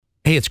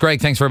Hey, it's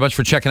Greg. Thanks very much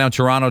for checking out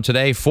Toronto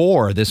today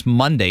for this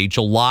Monday,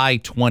 July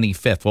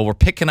 25th. Well, we're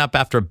picking up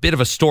after a bit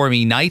of a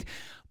stormy night,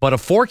 but a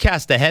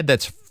forecast ahead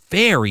that's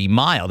very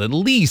mild, at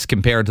least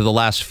compared to the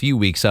last few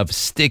weeks of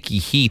sticky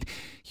heat,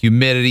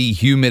 humidity,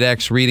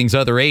 humidex readings,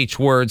 other H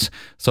words.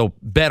 So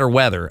better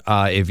weather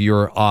if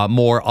you're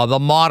more on the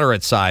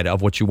moderate side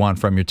of what you want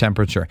from your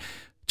temperature.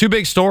 Two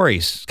big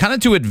stories, kind of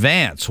to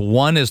advance.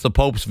 One is the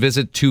Pope's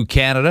visit to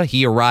Canada.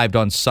 He arrived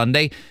on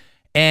Sunday,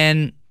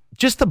 and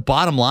just the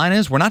bottom line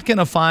is we're not going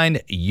to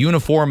find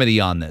uniformity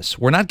on this.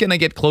 We're not going to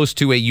get close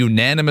to a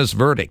unanimous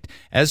verdict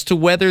as to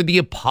whether the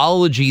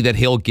apology that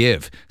he'll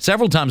give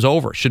several times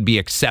over should be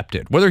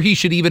accepted, whether he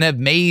should even have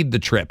made the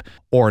trip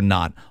or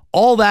not.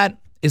 All that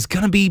is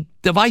going to be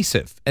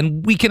divisive,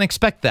 and we can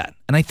expect that.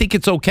 And I think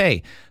it's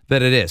okay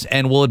that it is.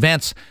 And we'll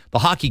advance the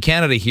Hockey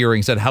Canada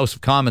hearings at House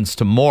of Commons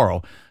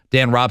tomorrow.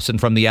 Dan Robson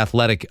from The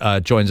Athletic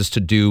joins us to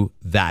do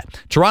that.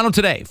 Toronto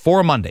Today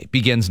for Monday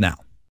begins now.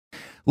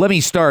 Let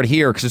me start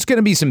here because it's going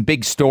to be some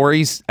big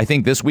stories, I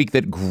think, this week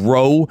that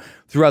grow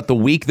throughout the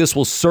week. This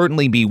will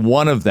certainly be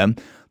one of them.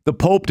 The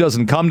Pope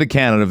doesn't come to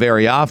Canada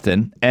very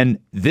often, and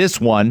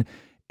this one,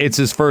 it's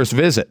his first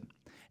visit.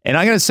 And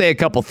I'm going to say a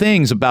couple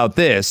things about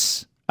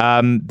this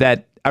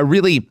that are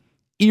really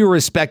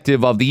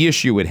irrespective of the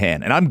issue at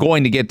hand. And I'm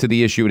going to get to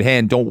the issue at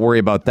hand. Don't worry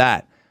about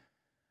that.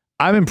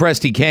 I'm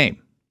impressed he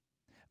came.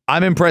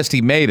 I'm impressed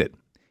he made it.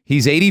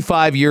 He's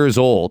 85 years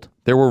old.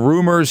 There were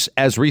rumors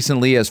as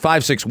recently as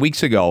 5-6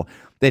 weeks ago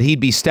that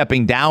he'd be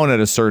stepping down at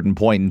a certain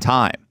point in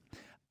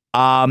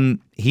time.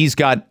 He's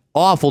got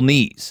awful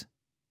knees.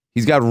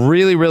 He's got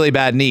really, really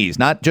bad knees.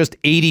 Not just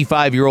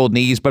 85-year-old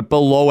knees, but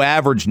below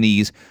average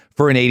knees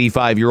for an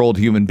 85-year-old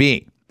human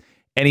being.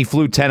 And he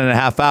flew 10 and a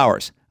half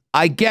hours.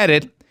 I get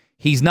it.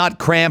 He's not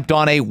cramped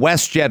on a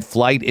WestJet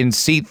flight in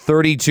seat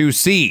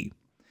 32C.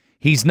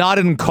 He's not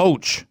in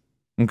coach,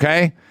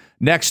 okay?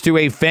 Next to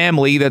a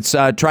family that's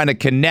trying to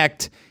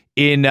connect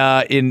in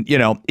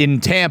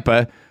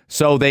Tampa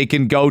so they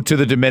can go to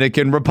the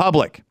Dominican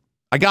Republic.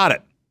 I got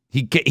it.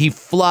 He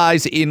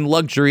flies in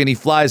luxury and he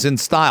flies in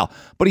style,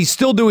 but he's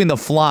still doing the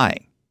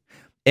flying.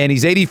 And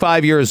he's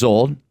 85 years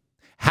old,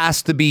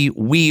 has to be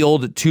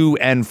wheeled to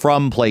and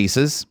from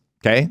places,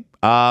 okay?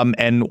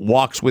 And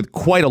walks with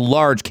quite a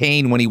large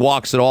cane when he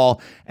walks at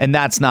all, and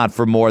that's not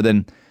for more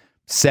than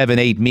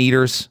 7-8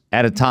 meters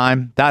at a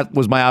time. That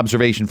was my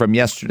observation from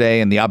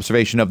yesterday, and the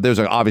observation of there's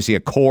obviously a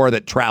corps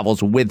that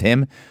travels with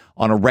him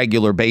on a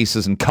regular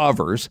basis and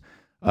covers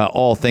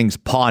all things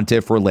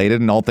Pontiff related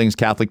and all things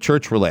Catholic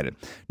Church related.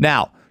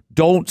 Now,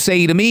 don't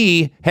say to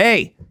me,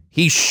 hey,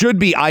 he should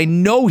be. I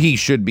know he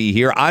should be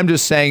here. I'm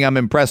just saying I'm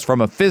impressed from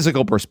a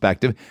physical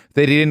perspective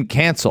that he didn't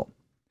cancel.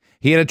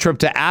 He had a trip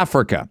to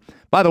Africa,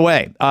 by the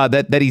way,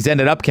 that he's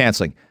ended up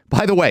canceling.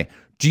 By the way,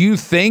 do you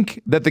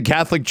think that the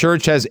Catholic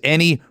Church has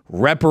any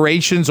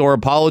reparations or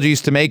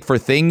apologies to make for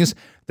things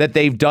that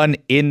they've done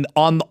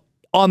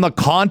on the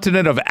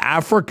continent of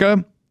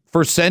Africa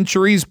for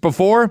centuries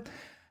before?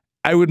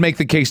 I would make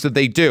the case that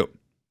they do.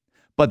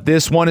 But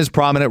this one is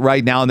prominent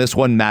right now, and this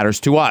one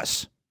matters to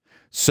us.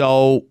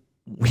 So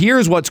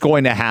here's what's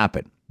going to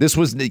happen.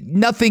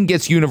 Nothing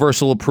gets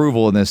universal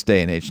approval in this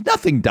day and age.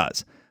 Nothing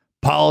does.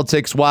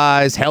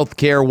 Politics-wise,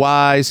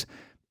 healthcare-wise,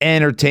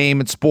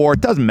 entertainment,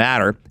 sport, doesn't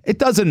matter. It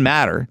doesn't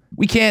matter.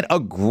 We can't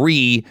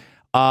agree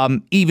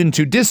even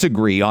to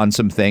disagree on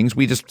some things.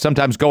 We just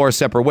sometimes go our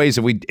separate ways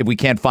if we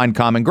can't find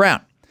common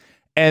ground.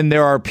 And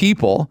there are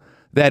people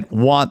that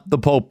want the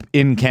Pope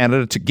in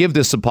Canada to give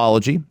this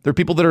apology. There are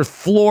people that are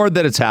floored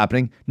that it's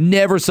happening,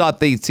 never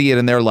thought they'd see it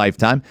in their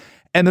lifetime.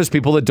 And there's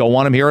people that don't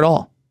want him here at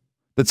all,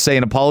 that say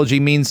an apology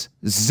means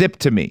zip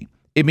to me.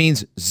 It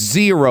means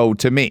zero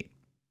to me.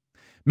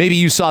 Maybe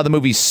you saw the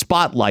movie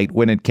Spotlight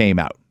when it came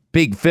out.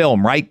 Big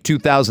film, right?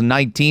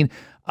 2019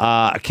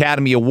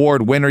 Academy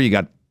Award winner. You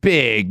got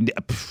big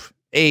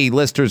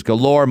A-listers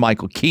galore.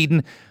 Michael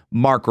Keaton,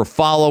 Mark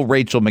Ruffalo,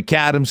 Rachel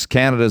McAdams,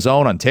 Canada's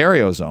own,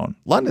 Ontario's own,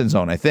 London's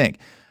own, I think.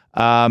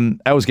 I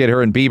always get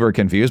her and Bieber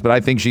confused, but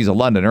I think she's a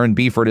Londoner and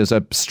Beeford is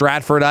a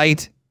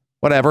Stratfordite,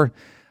 whatever.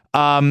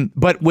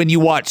 But when you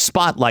watch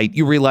Spotlight,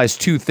 you realize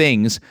two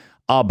things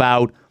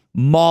about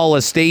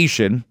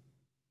molestation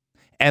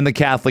and the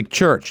Catholic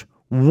Church.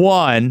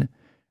 One,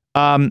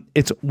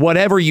 it's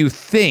whatever you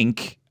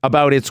think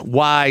about its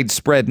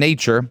widespread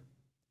nature,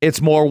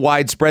 it's more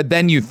widespread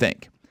than you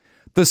think.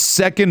 The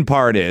second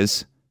part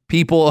is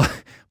people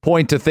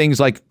point to things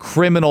like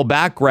criminal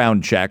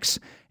background checks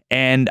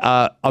and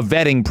a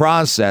vetting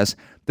process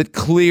that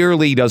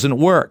clearly doesn't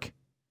work.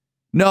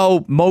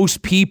 No,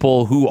 most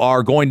people who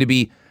are going to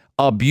be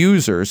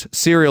abusers,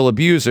 serial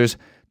abusers,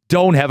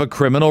 don't have a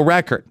criminal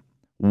record.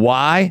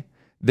 Why?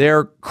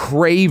 They're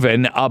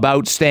craven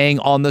about staying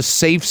on the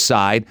safe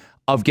side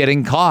of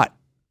getting caught.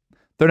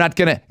 They're not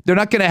gonna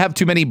have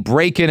too many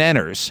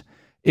break-and-enters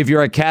if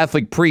you're a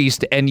Catholic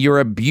priest and you're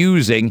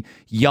abusing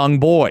young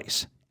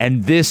boys.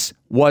 And this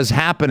was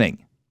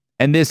happening.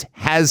 And this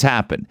has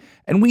happened.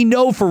 And we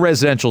know for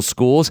residential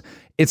schools,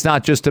 it's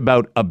not just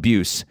about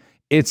abuse.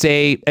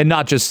 And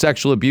not just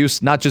sexual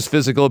abuse, not just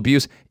physical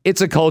abuse.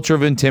 It's a culture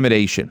of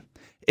intimidation.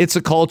 It's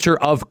a culture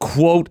of,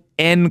 quote,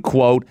 end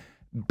quote,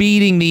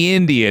 beating the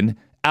Indian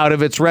out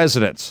of its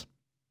residents.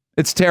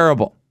 It's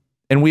terrible.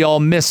 And we all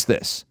miss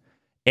this.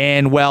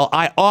 And well,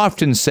 I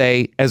often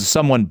say, as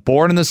someone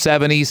born in the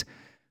 70s,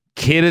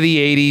 kid of the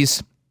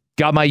 80s,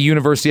 got my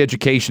university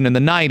education in the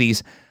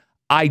 90s,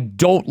 I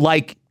don't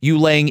like you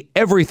laying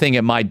everything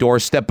at my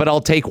doorstep, but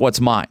I'll take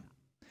what's mine.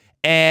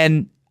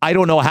 And I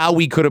don't know how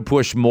we could have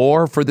pushed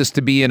more for this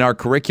to be in our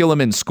curriculum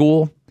in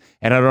school.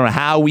 And I don't know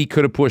how we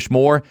could have pushed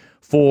more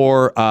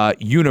for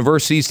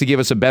universities to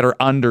give us a better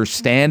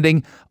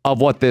understanding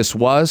of what this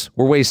was.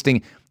 We're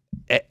wasting.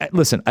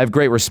 Listen, I have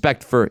great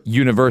respect for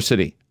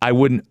university. I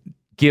wouldn't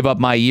give up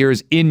my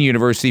years in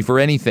university for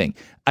anything.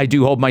 I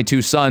do hope my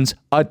two sons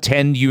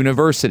attend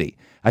university.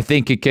 I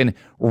think it can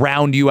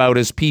round you out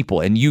as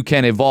people and you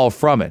can evolve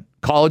from it.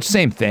 College,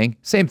 same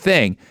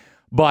thing.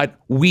 But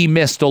we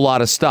missed a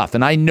lot of stuff.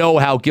 And I know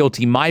how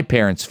guilty my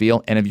parents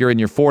feel. And if you're in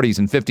your 40s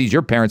and 50s,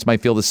 your parents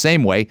might feel the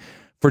same way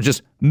for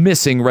just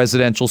missing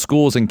residential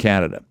schools in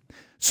Canada.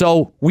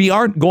 So we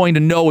aren't going to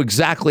know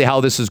exactly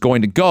how this is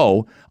going to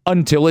go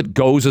until it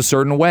goes a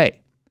certain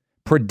way.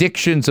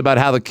 Predictions about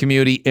how the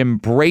community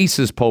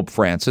embraces Pope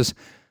Francis,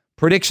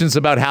 predictions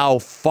about how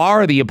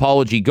far the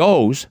apology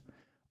goes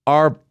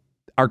are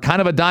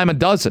kind of a dime a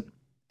dozen.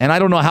 And I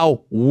don't know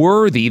how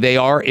worthy they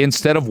are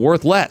instead of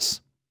worth less.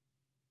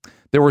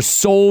 There were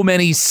so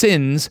many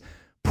sins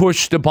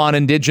pushed upon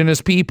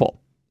Indigenous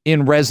people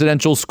in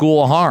residential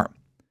school harm.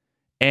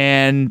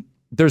 And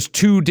there's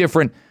two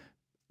different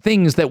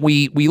things that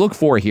we look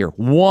for here.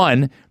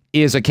 One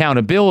is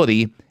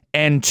accountability,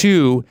 and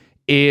two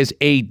is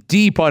a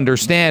deep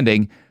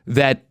understanding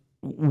that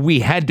we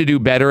had to do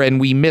better and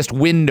we missed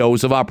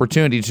windows of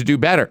opportunity to do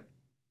better.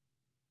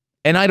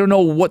 And I don't know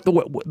what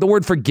the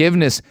word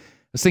forgiveness, I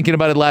was thinking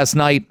about it last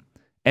night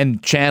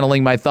and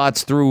channeling my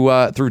thoughts through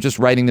just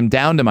writing them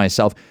down to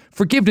myself.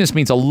 Forgiveness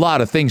means a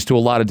lot of things to a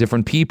lot of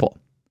different people.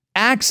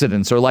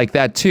 Accidents are like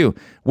that too.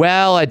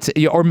 Well,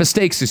 or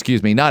mistakes,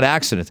 not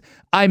accidents.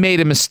 I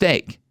made a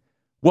mistake.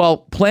 Well,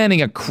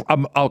 planning a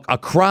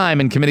crime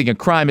and committing a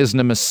crime isn't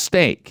a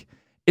mistake.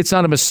 It's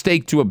not a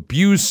mistake to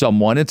abuse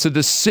someone. It's a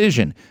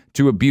decision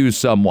to abuse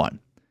someone.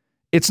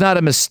 It's not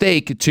a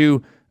mistake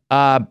to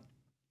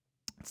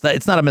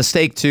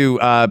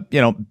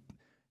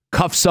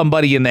cuff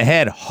somebody in the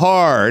head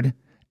hard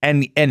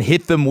and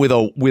hit them with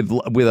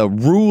a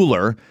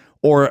ruler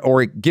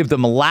or give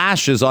them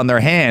lashes on their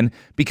hand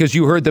because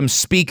you heard them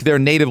speak their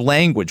native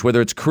language, whether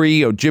it's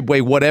Cree,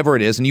 Ojibwe, whatever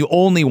it is, and you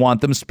only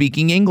want them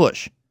speaking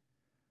English.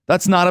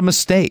 That's not a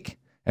mistake.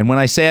 And when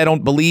I say I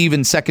don't believe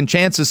in second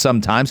chances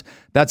sometimes,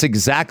 that's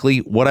exactly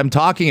what I'm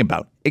talking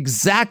about.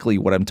 Exactly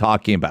what I'm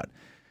talking about.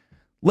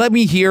 Let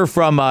me hear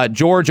from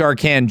George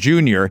Arcand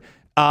Jr.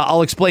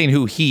 I'll explain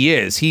who he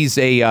is. He's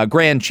a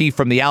Grand Chief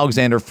from the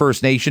Alexander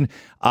First Nation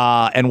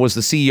and was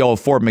the CEO of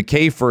Fort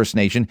McKay First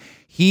Nation.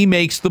 He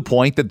makes the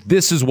point that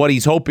this is what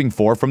he's hoping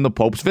for from the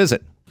Pope's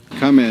visit.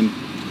 Come and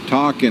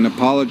talk and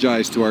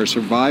apologize to our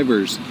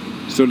survivors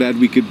so that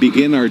we could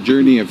begin our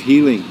journey of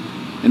healing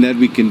and that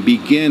we can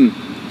begin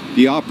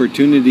the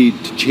opportunity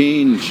to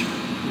change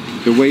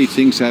the way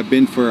things have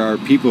been for our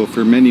people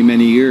for many,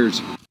 many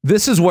years.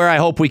 This is where I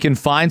hope we can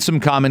find some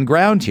common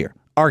ground here.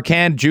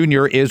 Arcand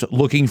Jr. is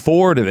looking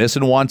forward to this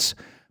and wants,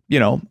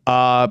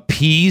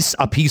 peace,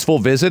 a peaceful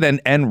visit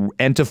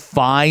and to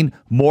find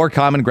more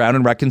common ground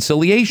and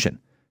reconciliation.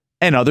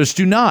 And others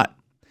do not.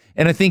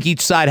 And I think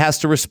each side has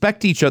to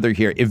respect each other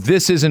here. If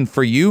this isn't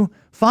for you,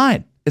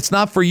 fine. It's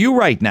not for you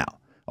right now.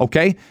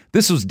 Okay?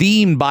 This was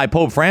deemed by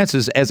Pope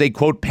Francis as a,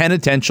 quote,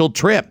 penitential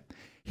trip.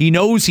 He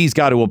knows he's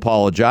got to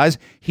apologize.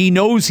 He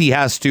knows he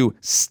has to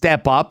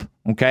step up,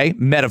 okay,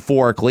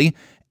 metaphorically,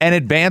 and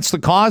advance the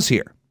cause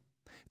here.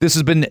 This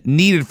has been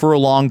needed for a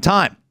long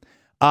time.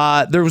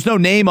 There was no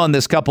name on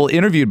this couple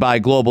interviewed by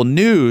Global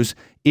News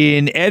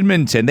in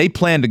Edmonton. They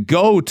plan to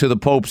go to the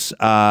Pope's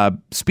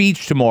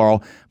speech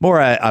tomorrow,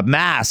 more a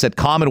mass at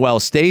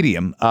Commonwealth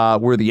Stadium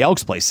where the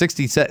Elks play.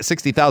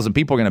 60,000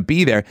 people are going to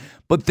be there.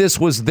 But this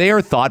was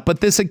their thought. But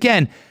this,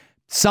 again,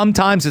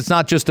 sometimes it's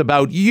not just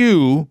about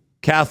you,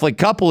 Catholic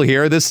couple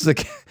here. This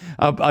is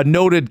a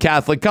noted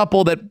Catholic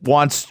couple that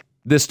wants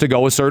this to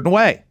go a certain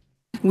way.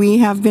 We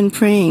have been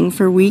praying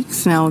for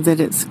weeks now that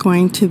it's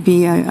going to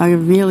be a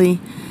really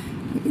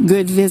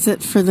good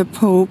visit for the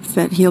Pope,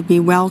 that he'll be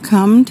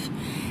welcomed,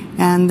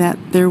 and that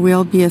there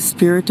will be a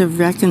spirit of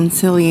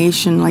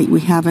reconciliation like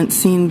we haven't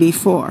seen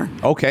before.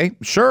 Okay,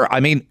 sure. I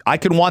mean, I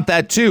can want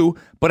that too,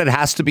 but it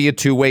has to be a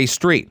two-way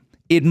street.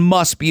 It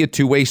must be a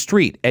two-way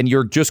street, and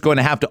you're just going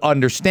to have to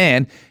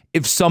understand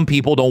if some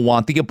people don't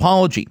want the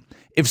apology.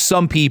 If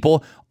some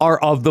people are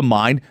of the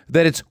mind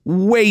that it's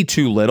way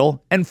too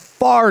little and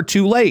far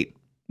too late.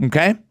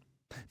 Okay?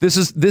 This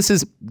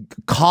is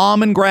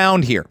common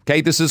ground here. Okay?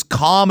 This is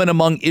common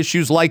among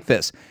issues like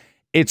this.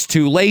 It's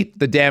too late.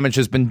 The damage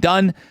has been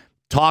done.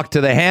 Talk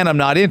to the hand. I'm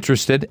not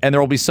interested. And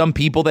there will be some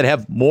people that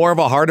have more of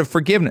a heart of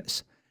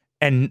forgiveness.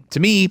 And to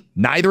me,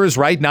 neither is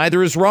right,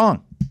 neither is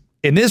wrong.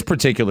 In this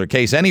particular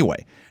case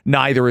anyway,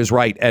 neither is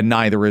right and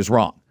neither is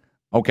wrong.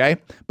 Okay.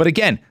 But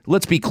again,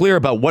 let's be clear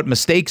about what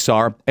mistakes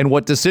are and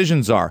what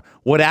decisions are,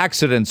 what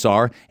accidents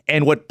are,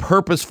 and what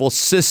purposeful,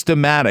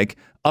 systematic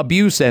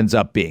abuse ends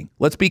up being.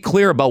 Let's be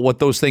clear about what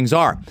those things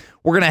are.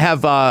 We're going to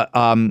have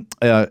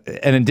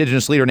an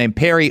Indigenous leader named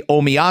Perry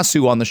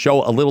Omiyasu on the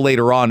show a little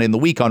later on in the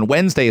week, on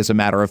Wednesday, as a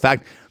matter of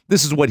fact.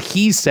 This is what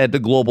he said to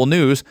Global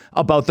News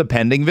about the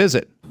pending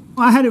visit.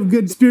 I had a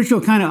good spiritual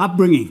kind of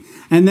upbringing,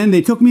 and then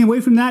they took me away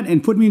from that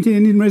and put me into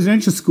Indian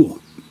residential school.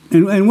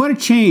 And what a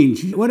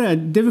change, what a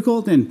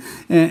difficult and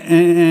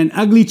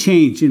ugly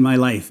change in my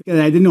life. I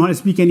didn't know how to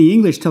speak any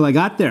English till I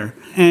got there.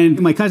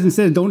 And my cousin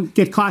said, don't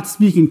get caught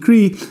speaking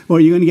Cree or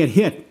you're going to get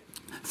hit.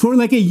 For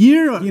like a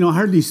year, I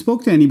hardly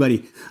spoke to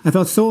anybody. I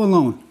felt so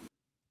alone.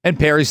 And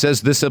Perry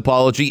says this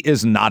apology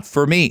is not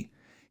for me.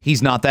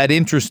 He's not that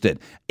interested.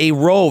 A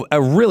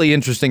really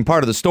interesting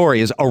part of the story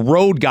is a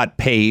road got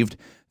paved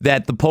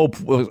that the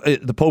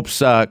Pope's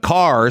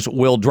cars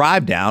will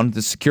drive down,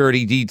 the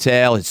security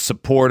detail, his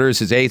supporters,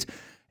 his aides.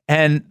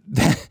 And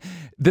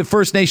the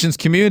First Nations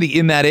community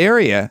in that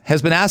area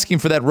has been asking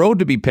for that road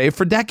to be paved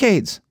for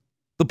decades.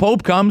 The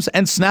Pope comes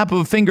and snap of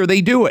a finger,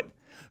 they do it.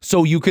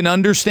 So you can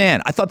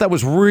understand. I thought that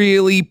was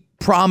really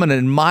prominent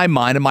in my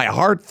mind and my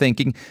heart,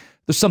 thinking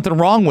there's something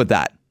wrong with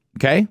that.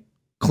 Okay?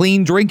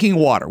 Clean drinking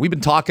water. We've been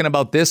talking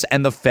about this,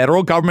 and the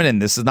federal government, and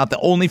this is not the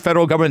only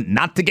federal government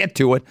not to get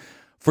to it,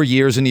 for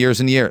years and years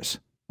and years.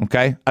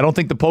 Okay, I don't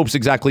think the Pope's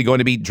exactly going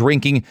to be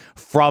drinking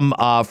from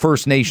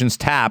First Nations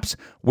taps,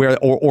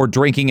 or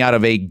drinking out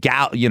of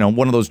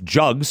one of those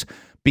jugs,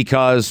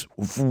 because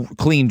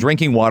clean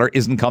drinking water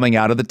isn't coming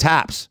out of the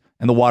taps,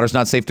 and the water's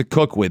not safe to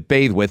cook with,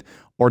 bathe with,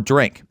 or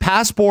drink.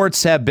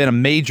 Passports have been a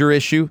major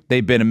issue.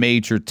 They've been a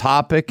major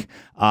topic.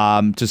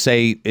 To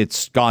say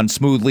it's gone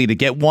smoothly to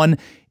get one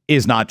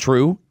is not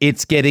true.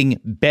 It's getting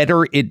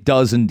better. It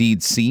does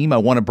indeed seem. I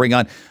want to bring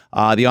on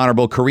the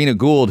Honorable Karina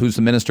Gould, who's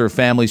the Minister of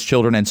Families,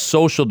 Children and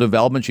Social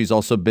Development. She's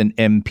also been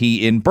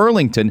MP in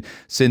Burlington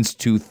since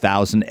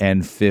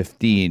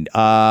 2015.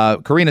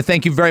 Karina,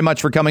 thank you very much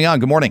for coming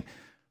on. Good morning.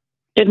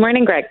 Good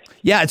morning, Greg.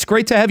 Yeah, it's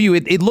great to have you.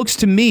 It looks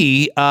to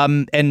me,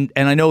 and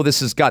I know this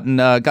has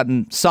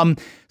gotten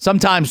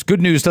sometimes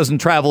good news doesn't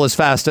travel as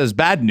fast as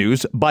bad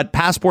news, but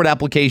passport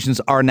applications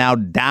are now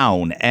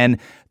down, and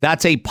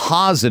that's a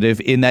positive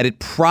in that it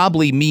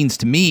probably means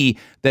to me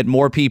that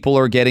more people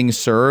are getting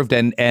served,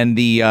 and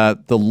the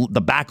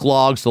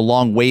backlogs, the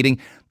long waiting,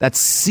 that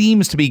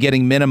seems to be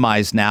getting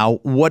minimized now.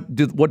 What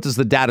does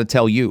the data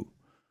tell you?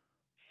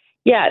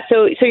 Yeah,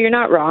 so you're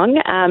not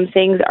wrong.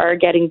 Things are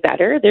getting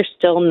better. They're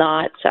still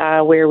not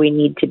where we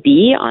need to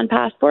be on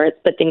passports,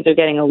 but things are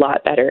getting a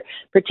lot better,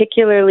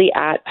 particularly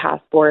at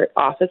passport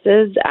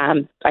offices.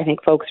 I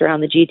think folks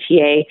around the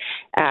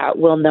GTA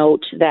will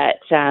note that,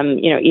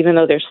 even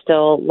though there's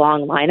still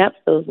long lineups,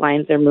 those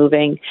lines are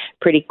moving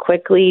pretty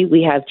quickly.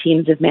 We have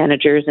teams of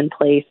managers in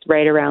place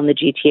right around the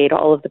GTA at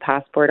all of the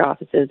passport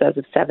offices as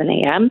of 7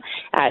 a.m.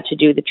 To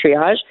do the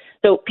triage.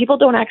 So people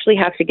don't actually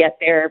have to get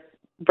there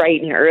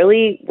bright and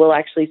early. We'll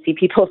actually see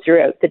people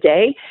throughout the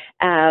day.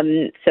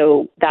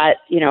 So that,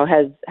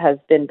 has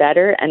been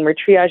better. And we're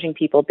triaging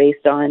people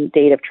based on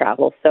date of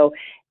travel. So,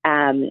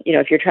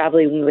 if you're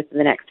traveling within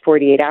the next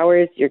 48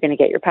 hours, you're going to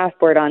get your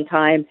passport on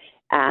time,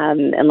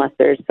 unless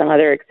there's some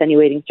other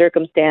extenuating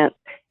circumstance.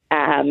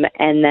 And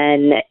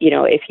then,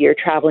 if you're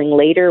traveling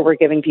later, we're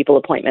giving people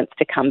appointments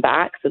to come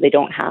back so they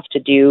don't have to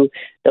do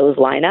those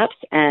lineups.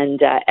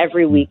 And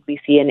every week we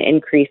see an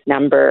increased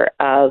number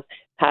of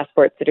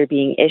passports that are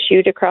being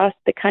issued across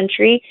the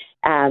country.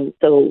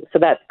 So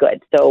that's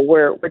good. So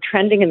we're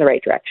trending in the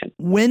right direction.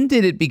 When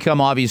did it become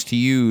obvious to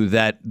you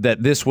that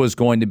this was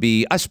going to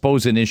be, I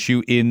suppose, an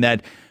issue in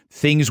that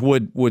things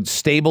would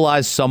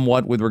stabilize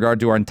somewhat with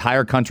regard to our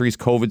entire country's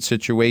COVID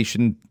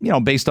situation,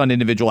 based on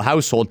individual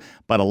household,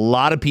 but a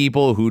lot of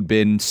people who'd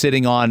been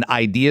sitting on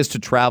ideas to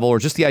travel or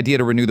just the idea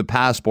to renew the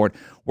passport,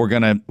 we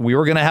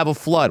were gonna have a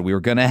flood. We were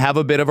gonna have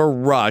a bit of a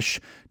rush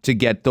to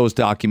get those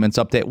documents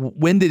up there.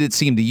 When did it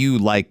seem to you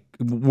like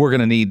we're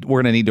gonna need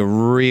to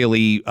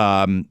really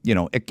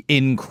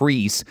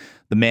increase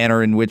the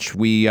manner in which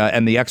we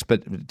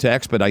to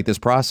expedite this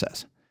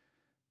process?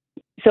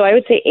 So I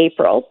would say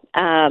April,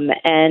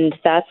 and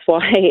that's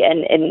why,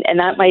 and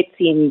that might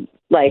seem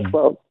like,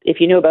 well, if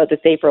you know about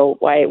this April,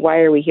 why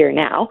are we here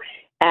now?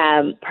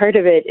 Part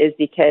of it is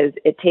because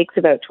it takes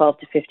about 12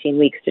 to 15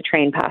 weeks to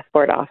train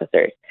passport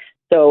officers.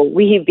 So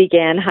we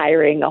began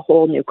hiring a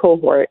whole new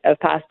cohort of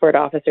passport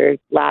officers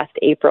last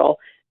April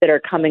that are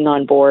coming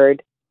on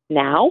board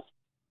now,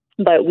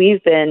 but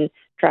we've been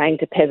trying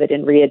to pivot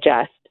and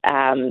readjust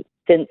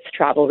since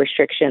travel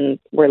restrictions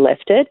were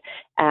lifted.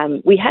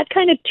 We had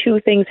kind of two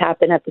things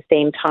happen at the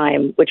same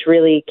time, which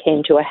really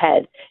came to a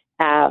head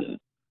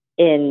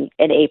in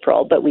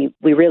April, but we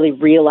really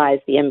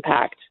realized the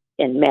impact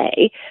in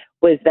May,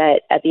 was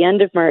that at the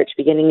end of March,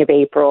 beginning of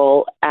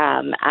April,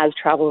 as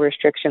travel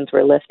restrictions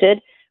were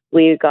lifted,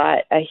 we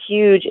got a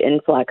huge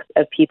influx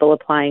of people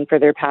applying for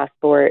their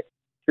passport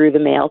through the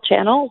mail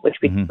channel, which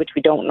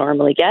we don't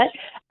normally get.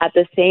 At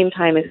the same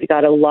time as we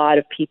got a lot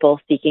of people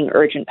seeking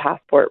urgent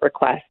passport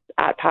requests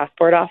at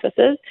passport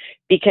offices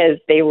because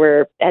they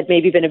had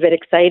maybe been a bit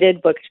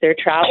excited, booked their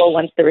travel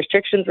once the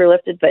restrictions were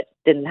lifted, but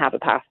didn't have a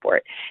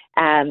passport.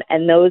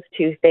 And those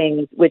two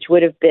things, which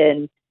would have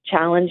been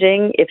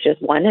challenging if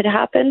just one had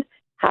happened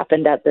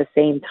at the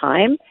same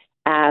time,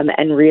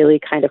 and really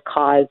kind of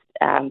caused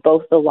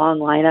both the long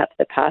lineups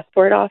at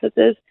passport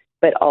offices,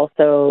 but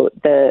also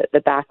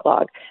the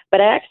backlog. But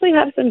I actually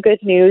have some good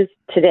news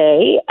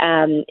today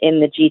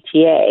in the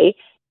GTA,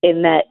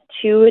 in that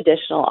 2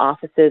 additional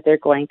offices are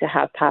going to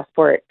have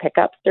passport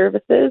pickup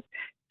services.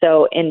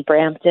 So in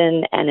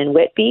Brampton and in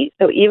Whitby.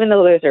 So even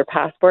though those are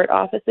passport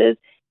offices,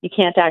 you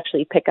can't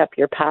actually pick up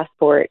your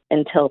passport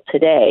until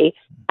today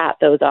at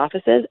those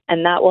offices,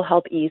 and that will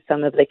help ease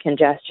some of the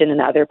congestion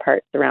in other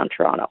parts around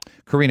Toronto.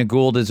 Karina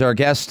Gould is our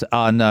guest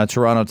on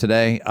Toronto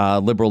Today,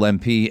 Liberal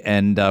MP,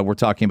 and we're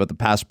talking about the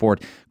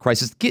passport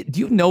crisis. Do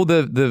you know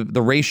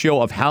the ratio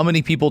of how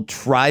many people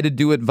try to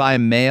do it via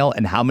mail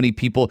and how many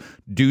people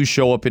do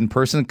show up in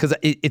person? Because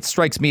it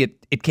strikes me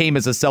it came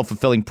as a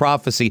self-fulfilling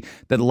prophecy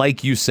that,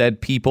 like you said,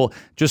 people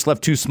just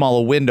left too small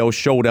a window,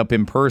 showed up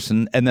in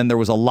person, and then there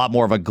was a lot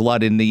more of a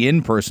glut in the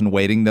in-person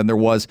waiting than there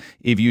was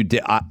if you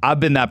did. I've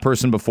been that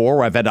person before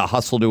where I've had to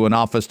hustle to an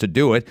office to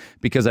do it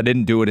because I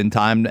didn't do it in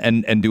time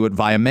and do it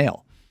via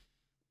mail.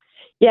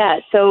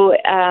 Yeah, so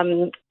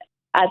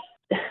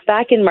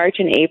back in March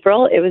and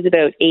April, it was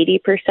about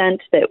 80%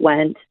 that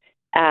went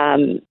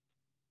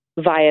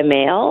via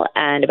mail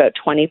and about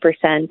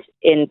 20%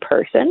 in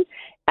person.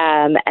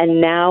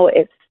 And now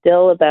it's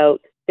still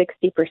about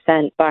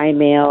 60% by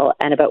mail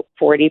and about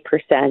 40%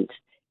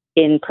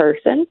 in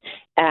person.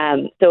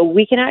 So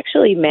we can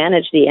actually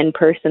manage the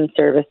in-person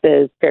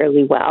services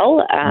fairly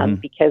well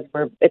because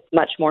it's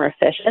much more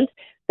efficient.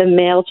 The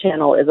mail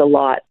channel is a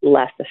lot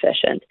less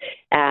efficient.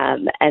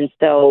 And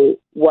so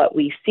what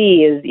we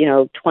see is,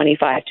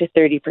 25 to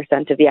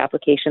 30% of the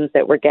applications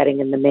that we're getting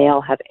in the mail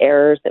have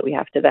errors that we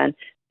have to then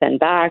send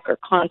back or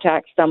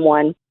contact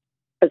someone.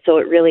 So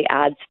it really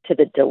adds to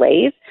the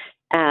delays.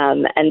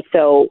 And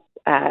so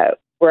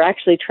we're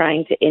actually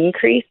trying to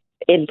increase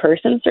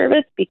in-person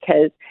service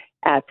because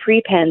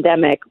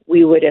pre-pandemic,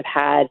 we would have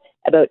had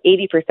about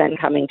 80%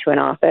 coming to an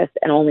office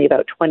and only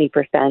about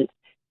 20%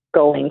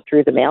 going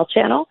through the mail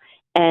channel.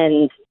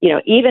 And,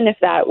 even if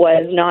that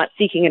was not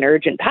seeking an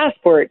urgent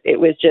passport, it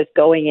was just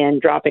going in,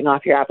 dropping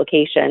off your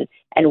application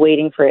and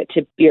waiting for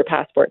your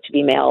passport to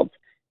be mailed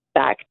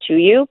back to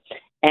you.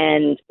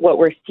 And what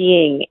we're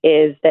seeing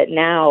is that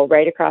now,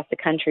 right across the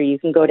country, you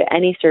can go to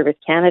any Service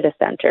Canada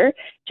Centre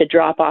to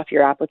drop off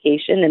your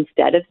application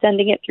instead of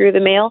sending it through the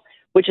mail,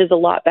 which is a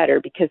lot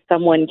better because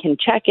someone can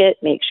check it,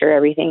 make sure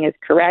everything is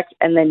correct,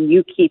 and then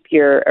you keep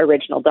your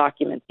original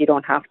documents. You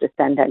don't have to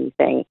send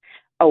anything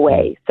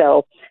away.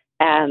 So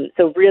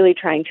really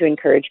trying to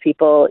encourage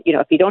people,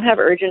 if you don't have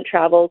urgent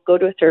travel, go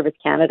to a Service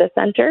Canada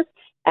Centre.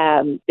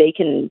 They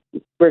can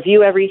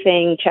review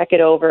everything, check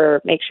it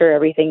over, make sure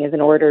everything is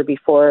in order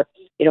before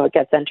it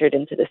gets entered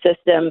into the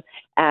system.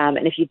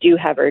 And if you do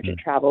have urgent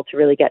travel, to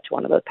really get to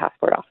one of those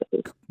passport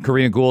offices.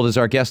 Karina Gould is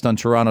our guest on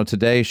Toronto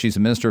Today. She's a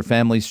Minister of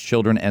Families,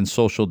 Children and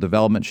Social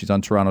Development. She's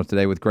on Toronto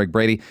Today with Greg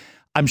Brady.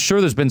 I'm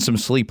sure there's been some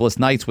sleepless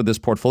nights with this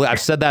portfolio.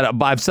 I've said that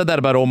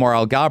about Omar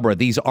Alghabra.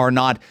 These are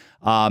not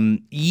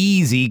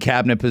easy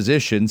cabinet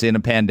positions in a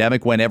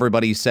pandemic when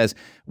everybody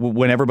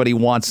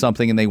wants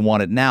something and they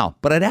want it now.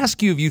 But I'd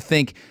ask you if you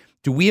think,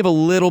 do we have a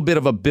little bit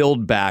of a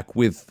build back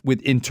with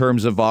in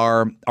terms of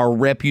our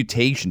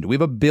reputation? Do we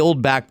have a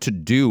build back to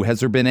do?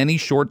 Has there been any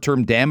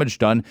short-term damage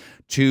done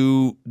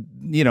to,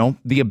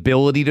 the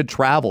ability to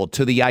travel,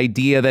 to the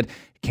idea that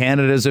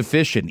Canada is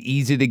efficient,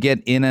 easy to get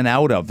in and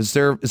out of? Is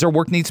there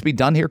work needs to be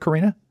done here,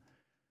 Karina?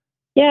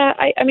 Yeah,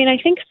 I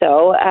think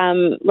so.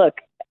 Look,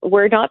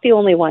 we're not the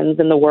only ones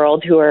in the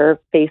world who are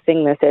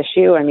facing this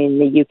issue. I mean,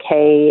 the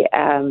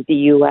UK, the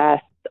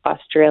US,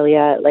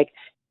 Australia,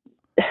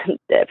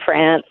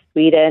 France,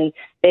 Sweden,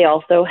 they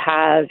also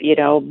have,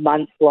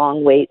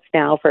 months-long waits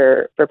now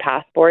for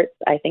passports.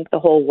 I think the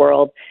whole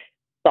world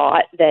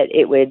thought that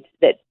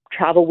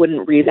travel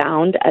wouldn't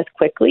rebound as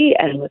quickly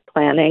and was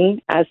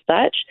planning as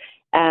such.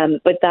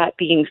 But that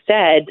being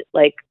said,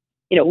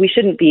 we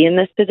shouldn't be in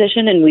this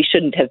position and we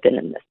shouldn't have been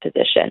in this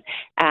position.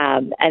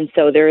 And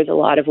so there is a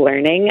lot of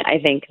learning, I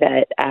think,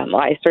 that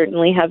I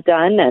certainly have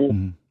done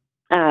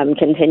and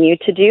continue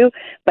to do.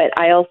 But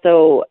I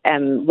also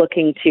am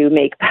looking to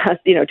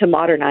to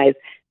modernize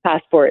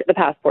the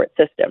passport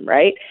system,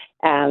 right?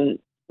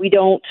 We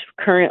don't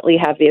currently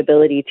have the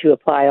ability to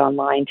apply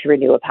online to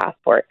renew a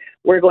passport.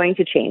 We're going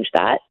to change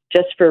that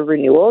just for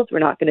renewals. We're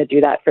not going to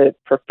do that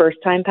for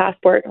first-time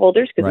passport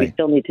holders because we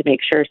still need to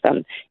make sure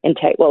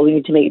we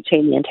need to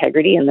maintain the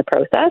integrity in the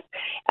process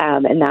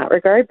in that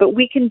regard. But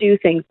we can do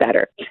things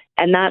better.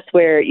 And that's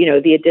where,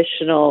 the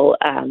additional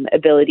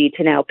ability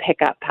to now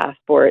pick up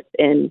passports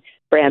in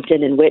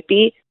Brampton and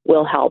Whitby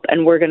will help.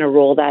 And we're going to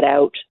roll that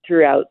out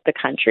throughout the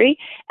country.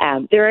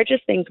 There are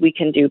just things we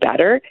can do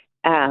better.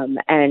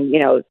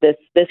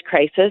 This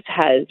crisis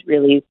has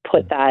really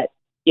put that,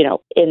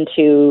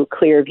 into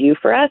clear view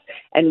for us,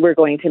 and we're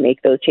going to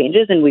make those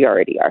changes, and we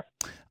already are.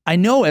 I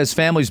know as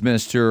families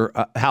minister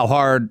how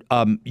hard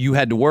you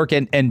had to work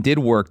and did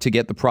work to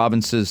get the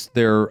provinces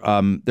their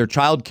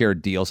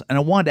childcare deals. And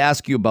I wanted to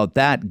ask you about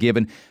that,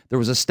 given there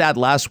was a stat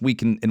last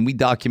week, and we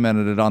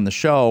documented it on the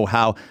show,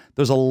 how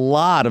there's a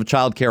lot of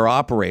childcare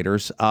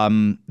operators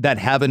that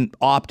haven't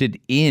opted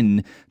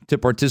in to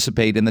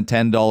participate in the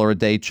 $10 a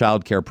day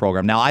childcare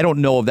program. Now, I don't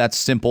know if that's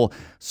simple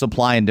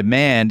supply and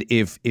demand.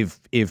 If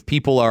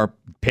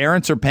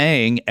parents are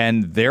paying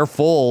and they're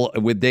full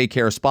with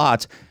daycare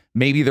spots,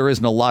 maybe there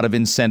isn't a lot of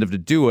incentive to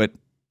do it,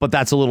 but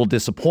that's a little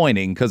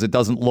disappointing because it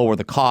doesn't lower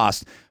the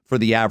cost for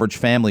the average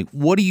family.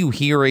 What are you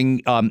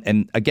hearing?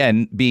 And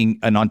again, being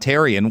an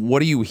Ontarian,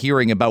 what are you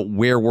hearing about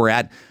where we're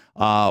at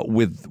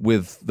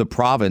with the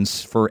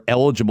province for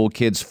eligible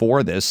kids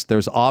for this?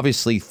 There's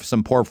obviously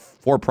some poor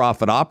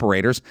for-profit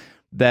operators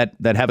that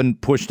haven't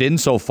pushed in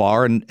so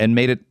far and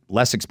made it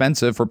less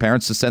expensive for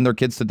parents to send their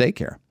kids to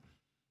daycare.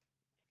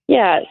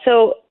 Yeah.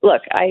 So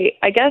look,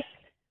 I guess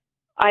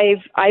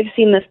I've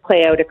seen this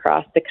play out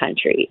across the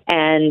country.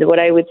 And what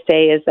I would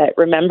say is that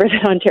remember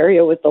that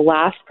Ontario was the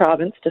last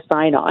province to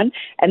sign on,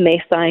 and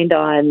they signed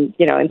on,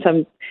 in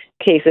some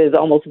cases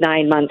almost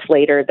 9 months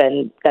later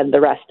than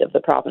the rest of the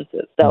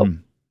provinces. So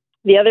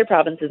the other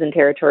provinces and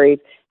territories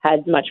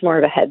had much more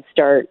of a head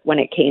start when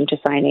it came to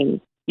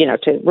signing,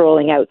 to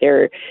rolling out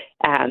their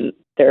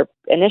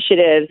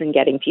initiatives and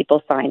getting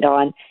people signed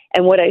on.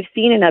 And what I've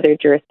seen in other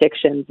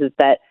jurisdictions is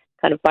that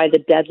kind of by the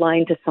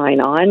deadline to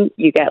sign on,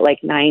 you get like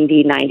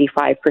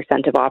 95%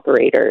 of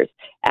operators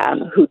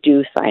who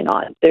do sign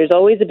on. There's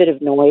always a bit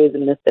of noise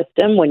in the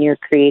system when you're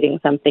creating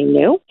something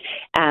new.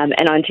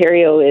 And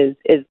Ontario is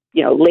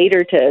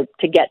later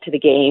to get to the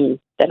game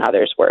than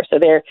others were. So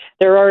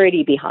they're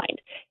already behind.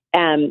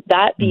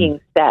 That being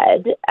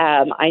said,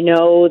 I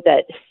know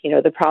that,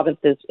 the province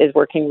is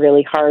working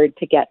really hard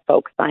to get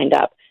folks signed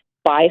up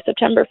by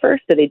September 1st.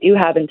 So they do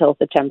have until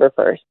September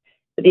 1st.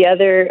 But the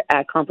other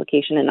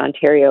complication in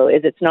Ontario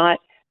is it's not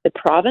the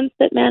province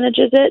that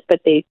manages it, but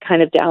they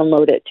kind of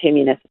download it to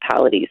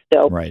municipalities.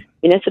 So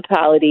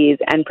municipalities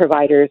and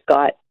providers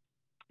got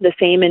the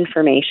same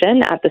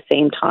information at the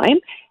same time.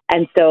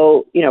 And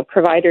so,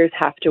 providers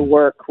have to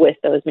work with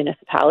those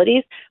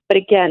municipalities. But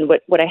again,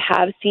 what I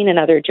have seen in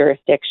other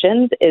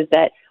jurisdictions is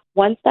that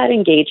once that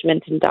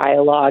engagement and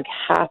dialogue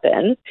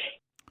happens,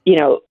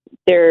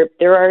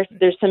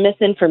 there's some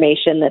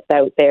misinformation that's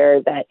out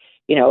there that,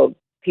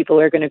 people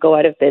are going to go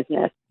out of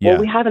business. Yeah.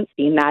 Well, we haven't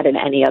seen that in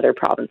any other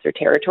province or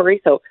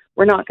territory, so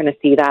we're not going to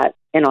see that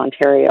in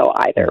Ontario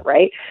either,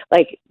 right?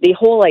 Like, the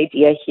whole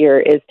idea here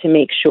is to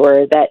make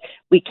sure that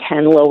we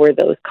can lower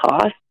those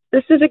costs.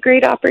 This is a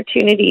great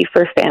opportunity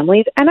for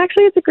families, and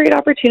actually it's a great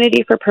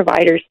opportunity for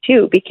providers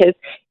too, because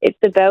it's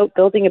about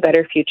building a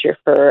better future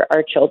for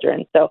our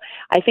children. So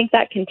I think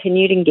that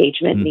continued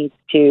engagement needs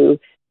to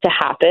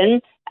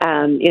happen.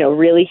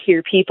 Really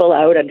hear people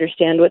out,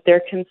 understand what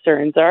their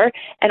concerns are,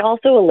 and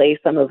also allay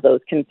some of those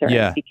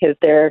concerns because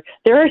there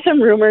are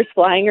some rumors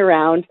flying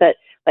around that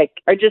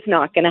are just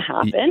not going to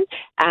happen.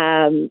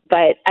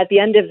 But at the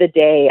end of the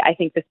day, I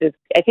think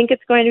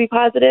it's going to be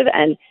positive,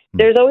 and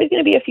there's always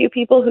going to be a few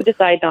people who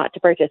decide not to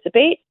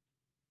participate.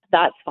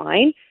 That's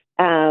fine.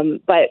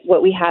 But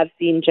what we have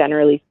seen,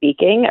 generally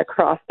speaking,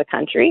 across the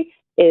country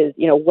is,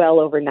 well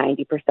over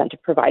 90%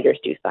 of providers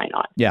do sign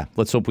on. Yeah,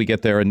 let's hope we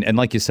get there. And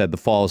like you said, the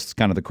fall is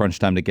kind of the crunch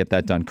time to get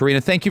that done.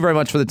 Karina, thank you very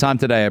much for the time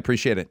today. I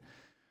appreciate it.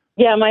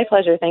 Yeah, my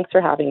pleasure. Thanks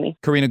for having me.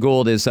 Karina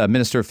Gould is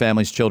Minister of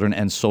Families, Children,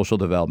 and Social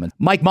Development.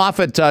 Mike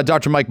Moffat,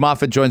 Dr. Mike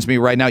Moffat joins me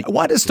right now. I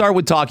wanted to start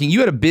with talking. You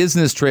had a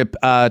business trip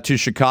to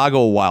Chicago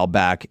a while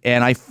back,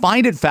 and I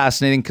find it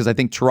fascinating because I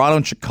think Toronto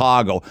and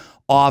Chicago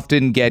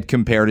often get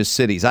compared as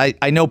cities. I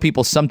know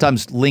people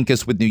sometimes link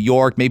us with New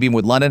York, maybe even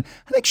with London.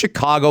 I think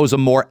Chicago is a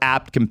more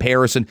apt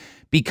comparison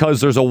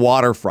because there's a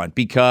waterfront,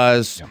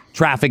 because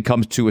traffic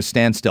comes to a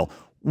standstill.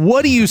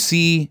 What do you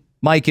see,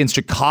 Mike, in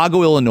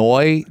Chicago,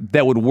 Illinois,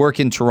 that would work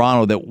in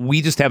Toronto that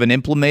we just haven't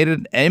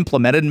implemented?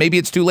 Maybe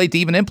it's too late to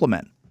even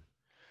implement.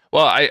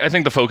 Well, I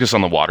think the focus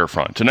on the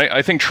waterfront, and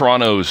I think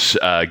Toronto's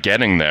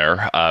getting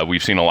there.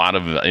 We've seen a lot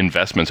of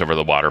investments over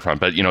the waterfront,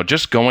 but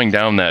just going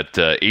down that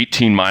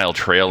 18-mile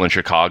trail in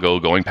Chicago,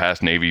 going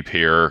past Navy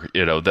Pier,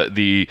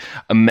 the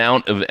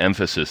amount of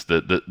emphasis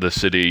that the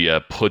city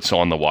puts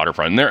on the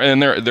waterfront,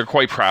 and they're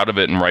quite proud of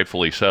it, and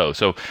rightfully so.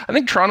 So I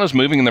think Toronto's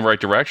moving in the right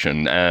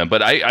direction.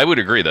 But I would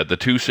agree that the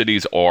two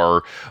cities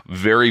are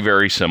very,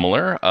 very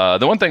similar.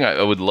 The one thing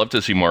I would love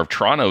to see more of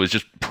Toronto is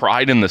just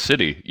pride in the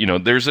city.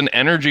 There's an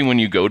energy when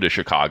you go to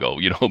Chicago.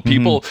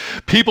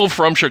 People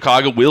from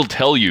Chicago will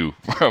tell you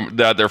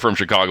that they're from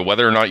Chicago,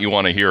 whether or not you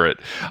want to hear it.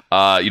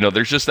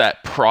 There's just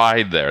that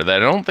pride there that I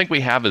don't think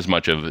we have as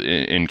much of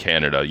in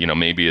Canada.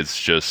 Maybe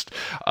it's just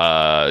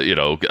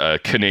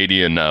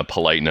Canadian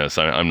politeness.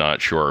 I'm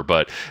not sure,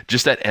 but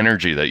just that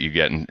energy that you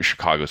get in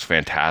Chicago is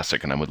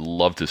fantastic, and I would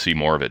love to see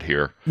more of it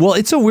here. Well,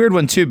 it's a weird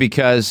one too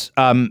because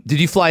did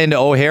you fly into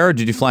O'Hare or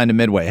did you fly into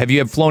Midway? Have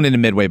you flown into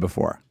Midway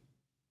before?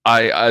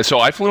 So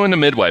I flew into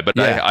Midway, but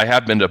Yeah. I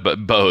have been to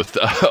both.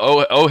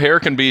 O'Hare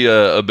can be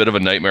a bit of a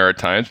nightmare at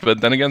times,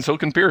 but then again, so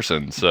can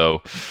Pearson.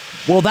 So,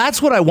 Well,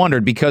 that's what I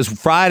wondered, because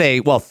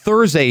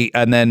Thursday,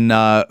 and then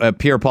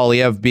Pierre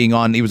Poilievre being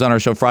on, he was on our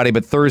show Friday,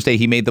 but Thursday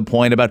he made the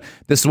point about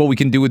this is what we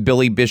can do with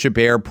Billy Bishop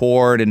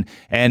Airport,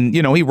 and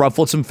you know, he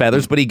ruffled some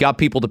feathers, but he got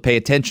people to pay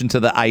attention to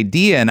the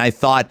idea, and I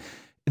thought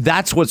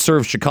that's what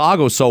serves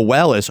Chicago so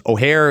well, is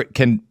O'Hare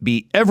can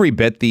be every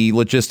bit the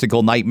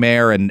logistical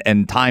nightmare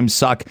and time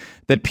suck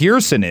that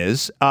Pearson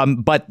is,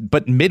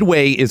 but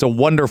Midway is a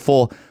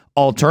wonderful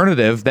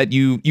alternative that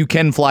you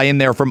can fly in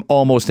there from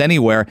almost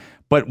anywhere.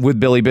 But with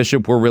Billy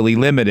Bishop, we're really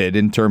limited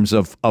in terms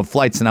of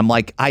flights. And I'm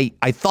like,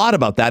 I thought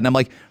about that, and I'm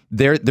like,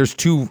 there's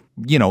two,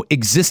 you know,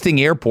 existing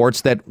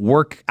airports that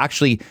work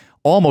actually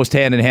almost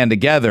hand in hand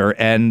together,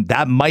 and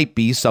that might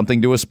be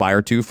something to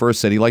aspire to for a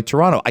city like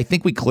Toronto. I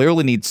think we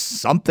clearly need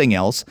something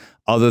else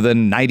other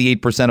than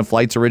 98% of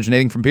flights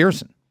originating from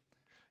Pearson.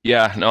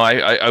 yeah, no,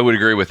 I would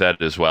agree with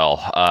that as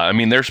well. I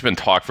mean, there's been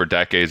talk for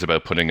decades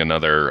about putting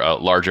another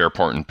large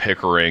airport in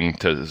Pickering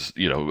to,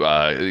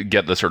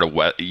 get the sort of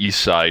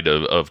east side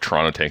of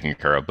Toronto taken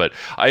care of. But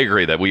I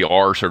agree that we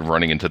are sort of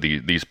running into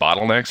these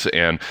bottlenecks.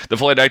 And the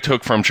flight I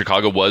took from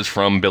Chicago was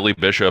from Billy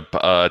Bishop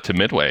to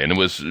Midway, and it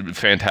was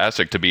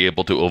fantastic to be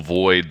able to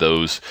avoid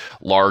those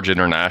large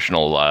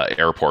international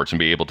airports and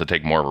be able to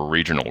take more of a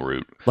regional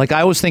route. Like,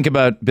 I always think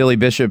about Billy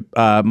Bishop,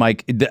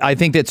 Mike. I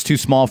think that's too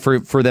small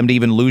for them to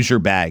even lose your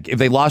bag. If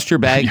they lost your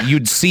bag,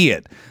 you'd see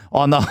it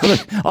on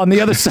the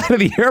other side of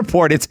the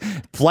airport. It's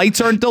flights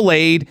aren't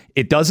delayed.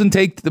 It doesn't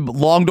take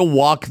long to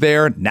walk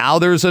there. Now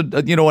there's an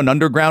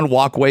underground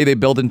walkway they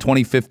built in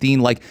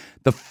 2015. Like,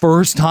 the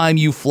first time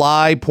you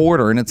fly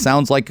Porter, and it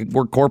sounds like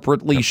we're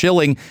corporately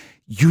shilling,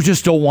 you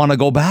just don't want to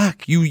go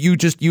back.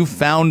 You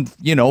found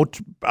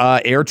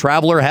air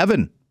traveler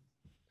heaven.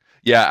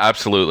 Yeah,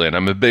 absolutely. And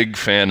I'm a big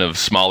fan of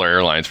smaller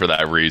airlines for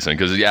that reason.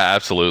 Because, yeah,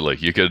 absolutely.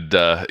 You could,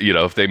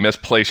 if they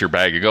misplace your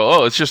bag, you go,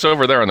 oh, it's just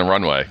over there on the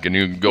runway. Can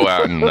you go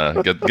out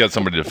and get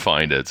somebody to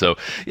find it? So,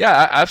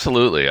 yeah,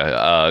 absolutely.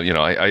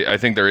 I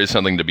think there is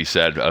something to be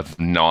said of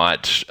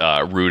not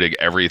rooting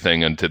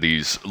everything into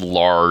these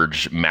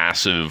large,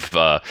 massive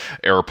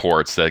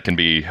airports that can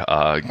be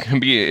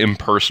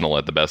impersonal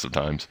at the best of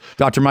times.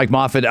 Dr. Mike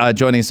Moffat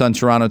joining us on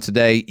Toronto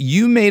today.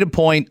 You made a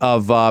point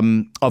of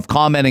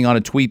commenting on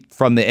a tweet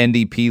from the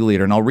NDP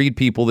leader, and I'll read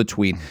people the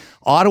tweet.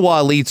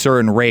 Ottawa elites are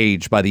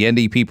enraged by the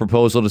NDP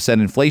proposal to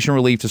send inflation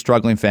relief to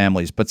struggling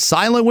families, but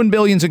silent when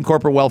billions in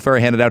corporate welfare are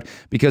handed out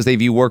because they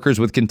view workers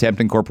with contempt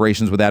and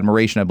corporations with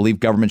admiration. I believe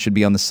government should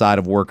be on the side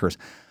of workers.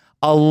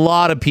 A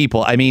lot of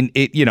people. I mean,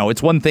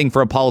 it's one thing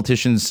for a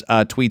politician's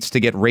tweets to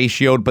get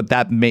ratioed, but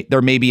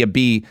there may be a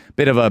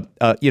bit of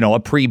a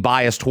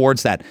pre-bias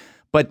towards that.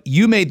 But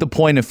you made the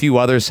point a few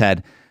others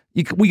had.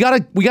 We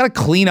gotta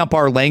clean up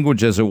our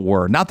language, as it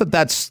were. Not that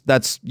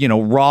that's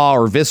raw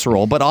or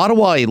visceral, but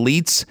Ottawa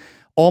elites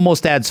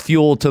almost adds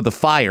fuel to the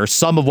fire.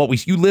 Some of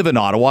what you live in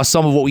Ottawa,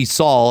 some of what we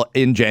saw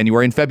in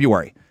January and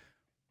February.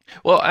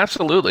 Well,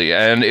 absolutely.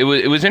 And it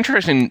was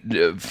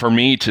interesting for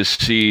me to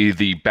see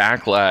the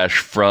backlash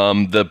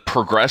from the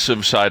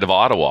progressive side of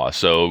Ottawa.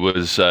 So it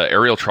was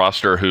Ariel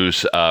Troster,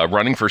 who's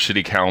running for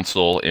city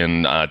council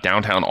in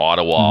downtown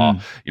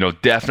Ottawa,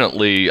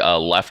 definitely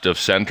left of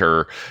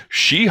center.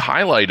 She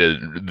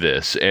highlighted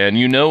this. And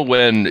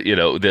when,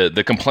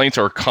 the complaints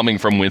are coming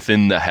from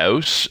within the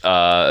House,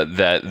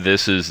 that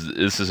this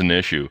is an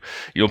issue.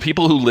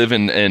 People who live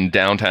in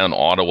downtown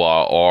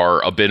Ottawa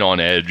are a bit on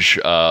edge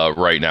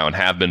right now and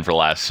have been for the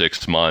last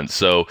 6 months.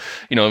 So,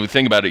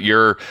 think about it.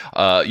 You're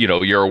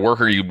a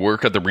worker. You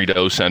work at the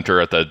Rideau Center,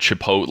 at the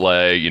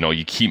Chipotle.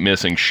 You keep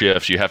missing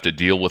shifts. You have to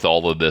deal with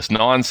all of this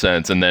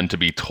nonsense, and then to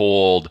be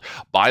told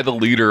by the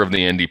leader of the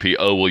NDP,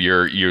 "Oh, well,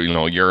 you're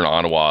an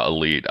Ottawa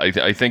elite."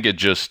 I think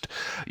it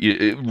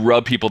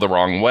rubbed people the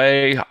wrong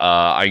way.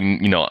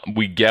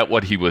 We get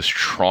what he was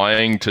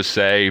trying to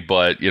say,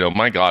 but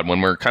my God, when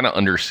we're kind of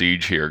under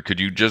siege here, could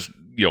you just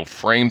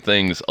frame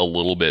things a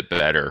little bit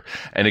better?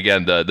 And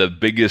again, the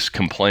biggest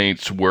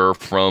complaints were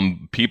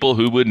from people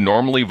who would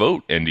normally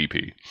vote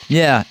NDP.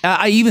 Yeah,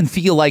 I even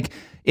feel like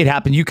it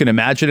happened. You can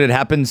imagine it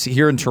happens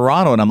here in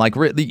Toronto. And I'm like,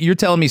 you're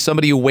telling me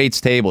somebody who waits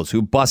tables,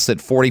 who busts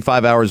it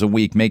 45 hours a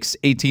week, makes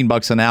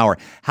 $18 an hour,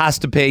 has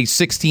to pay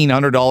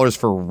 $1,600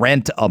 for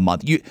rent a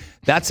month.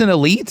 That's an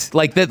elite?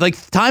 Like that? Like,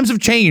 times have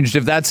changed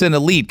if that's an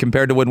elite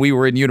compared to when we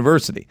were in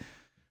university.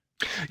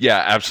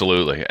 Yeah,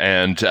 absolutely,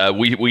 and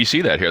we see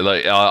that here.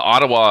 The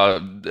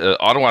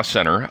Ottawa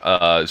Center,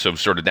 so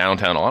sort of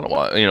downtown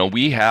Ottawa.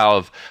 We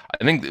have,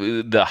 I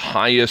think, the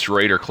highest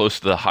rate or close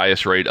to the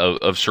highest rate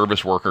of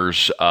service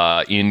workers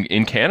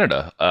in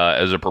Canada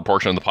as a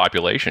proportion of the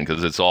population,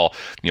 because it's all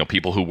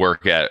people who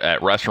work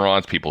at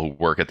restaurants, people who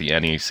work at the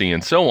NEC,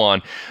 and so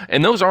on.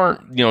 And those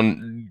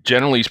aren't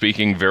generally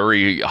speaking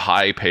very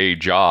high paid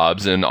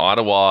jobs. And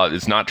Ottawa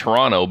is not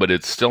Toronto, but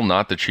it's still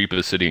not the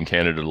cheapest city in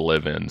Canada to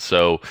live in.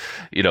 So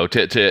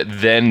to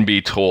then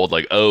be told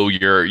like, oh,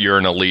 you're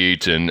an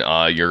elite and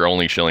you're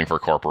only shilling for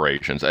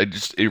corporations.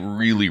 It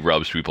really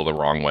rubs people the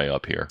wrong way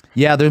up here.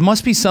 Yeah, there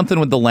must be something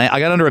with the I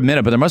got under a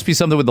minute, but there must be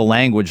something with the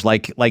language,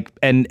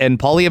 and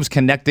Poilievre's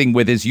connecting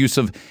with his use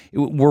of.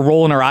 We're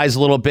rolling our eyes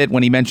a little bit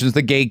when he mentions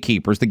the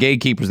gatekeepers.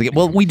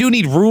 Well, we do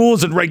need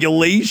rules and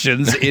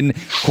regulations in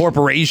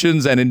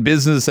corporations and in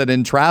business and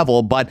in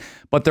travel, but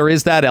there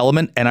is that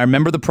element. And I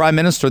remember the Prime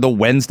Minister the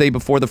Wednesday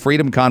before the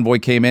Freedom Convoy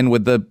came in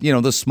with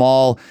the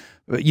small,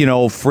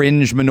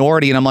 fringe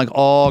minority, and I'm like,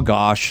 oh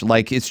gosh,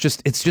 like it's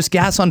just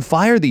gas on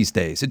fire these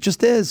days. It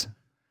just is.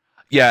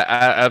 Yeah,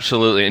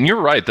 absolutely. And you're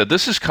right that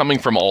this is coming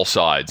from all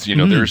sides.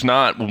 There's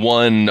not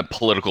one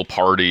political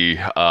party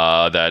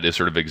that is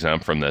sort of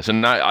exempt from this.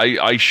 And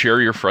I share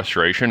your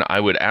frustration.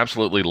 I would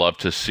absolutely love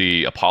to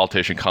see a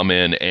politician come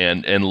in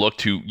and look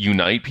to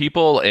unite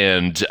people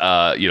and,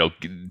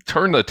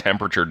 turn the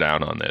temperature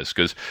down on this,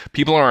 because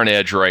people are on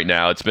edge right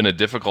now. It's been a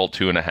difficult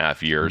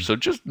 2.5 years. So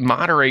just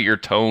moderate your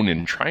tone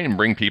and try and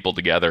bring people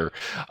together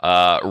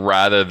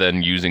rather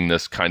than using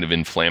this kind of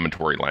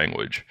inflammatory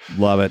language.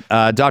 Love it.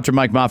 Dr.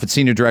 Mike Moffat,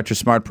 Senior Director,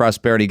 Smart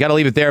Prosperity. Got to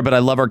leave it there, but I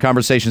love our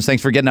conversations.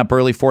 Thanks for getting up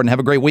early for it, and have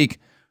a great week.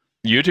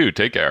 You too.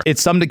 Take care.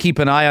 It's something to keep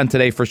an eye on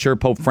today for sure.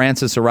 Pope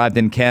Francis arrived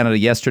in Canada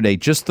yesterday.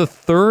 Just the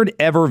third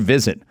ever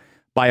visit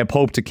by a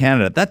pope to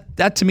Canada.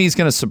 That to me is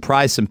going to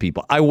surprise some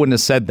people. I wouldn't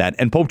have said that.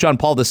 And Pope John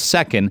Paul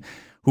II,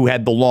 who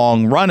had the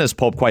long run as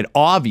pope, quite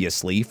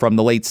obviously, from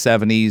the late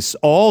 70s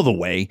all the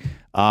way,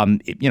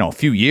 a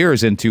few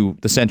years into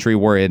the century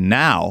we're in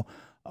now,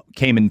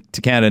 came into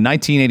Canada in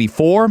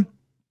 1984.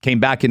 Came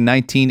back in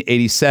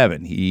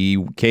 1987.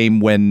 He came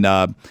when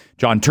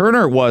John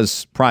Turner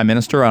was prime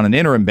minister on an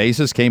interim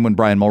basis, came when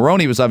Brian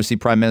Mulroney was obviously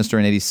prime minister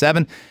in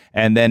 87,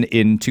 and then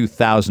in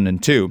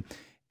 2002.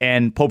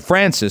 And Pope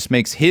Francis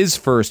makes his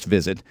first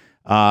visit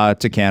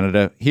to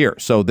Canada here.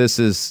 So this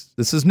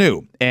is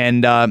new.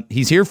 And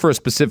he's here for a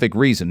specific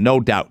reason, no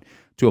doubt,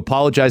 to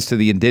apologize to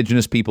the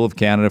Indigenous people of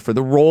Canada for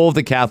the role of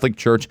the Catholic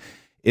Church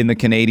in the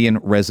Canadian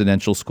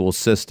residential school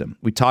system.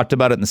 We talked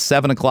about it in the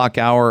 6 o'clock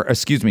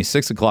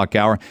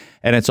hour,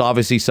 and it's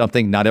obviously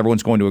something not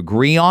everyone's going to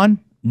agree on.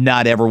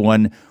 Not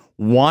everyone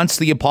wants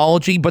the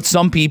apology, but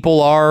some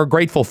people are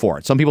grateful for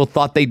it. Some people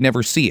thought they'd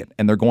never see it,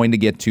 and they're going to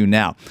get to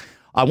now.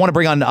 I want to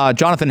bring on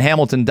Jonathan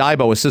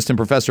Hamilton-Dybo, Assistant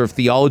Professor of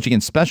Theology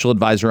and Special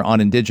Advisor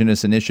on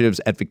Indigenous Initiatives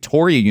at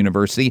Victoria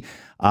University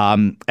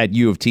at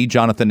U of T.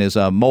 Jonathan is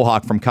a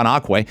Mohawk from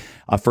Kanakwe,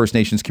 a First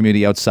Nations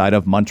community outside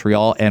of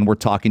Montreal, and we're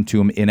talking to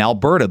him in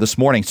Alberta this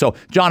morning. So,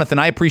 Jonathan,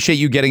 I appreciate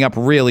you getting up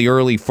really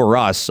early for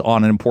us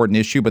on an important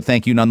issue, but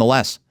thank you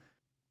nonetheless.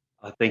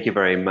 Thank you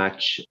very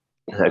much,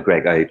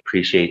 Greg. I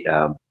appreciate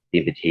the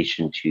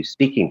invitation to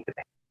speaking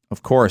today.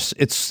 Of course.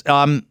 It's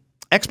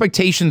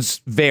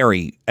expectations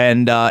vary,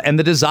 and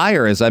the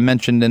desire, as I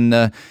mentioned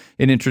in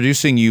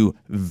introducing you,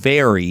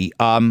 vary.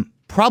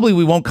 Probably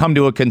we won't come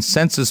to a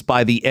consensus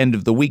by the end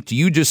of the week. Do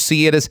you just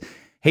see it as,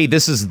 hey,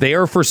 this is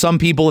there for some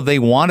people if they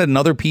want it, and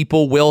other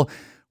people will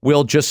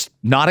just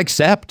not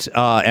accept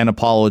an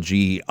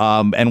apology,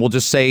 and we'll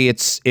just say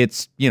it's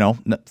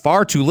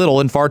far too little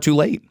and far too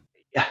late?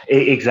 Yeah,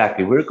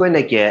 exactly. We're going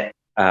to get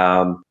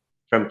from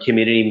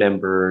community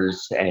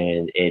members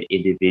and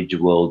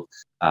individuals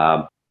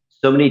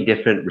so many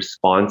different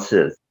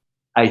responses.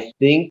 I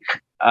think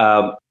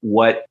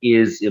what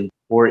is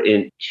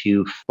important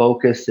to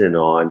focus in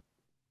on,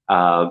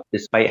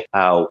 despite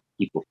how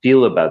people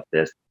feel about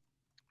this,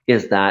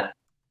 is that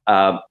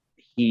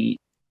he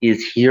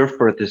is here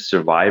for the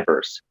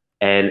survivors.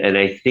 And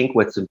I think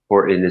what's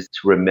important is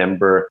to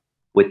remember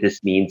what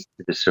this means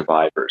to the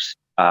survivors.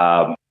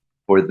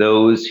 For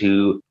those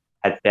who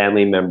had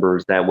family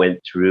members that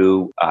went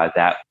through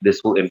that, this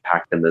will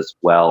impact them as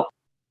well.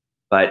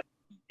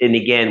 And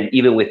again,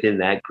 even within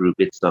that group,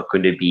 it's not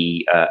going to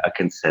be a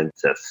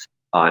consensus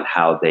on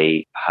how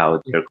they're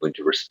going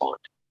to respond.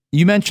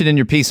 You mentioned in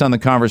your piece on The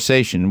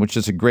Conversation, which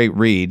is a great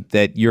read,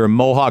 that you're a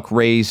Mohawk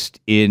raised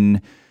in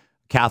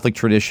Catholic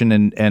tradition,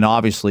 and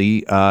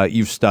obviously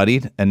you've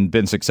studied and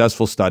been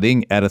successful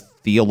studying at a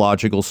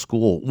theological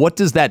school. What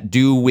does that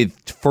do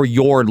for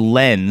your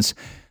lens?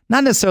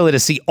 Not necessarily to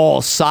see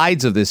all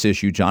sides of this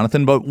issue,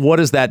 Jonathan, but what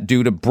does that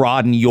do to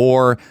broaden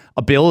your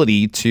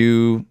ability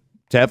to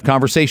have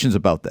conversations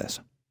about this?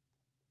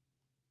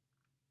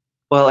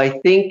 Well, I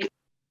think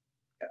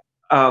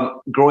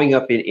growing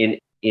up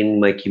in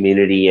my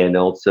community, and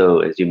also,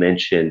 as you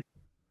mentioned,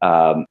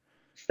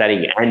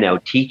 studying and now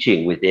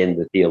teaching within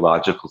the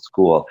theological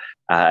school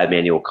at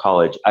Emmanuel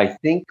College, I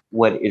think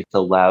what it's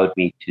allowed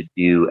me to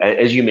do,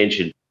 as you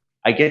mentioned,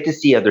 I get to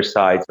see other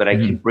sides, but I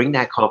can bring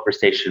that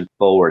conversation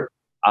forward.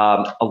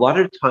 A lot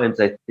of times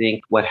I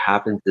think what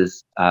happens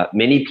is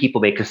many people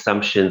make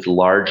assumptions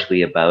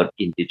largely about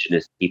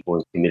Indigenous people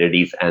and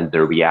communities and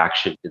their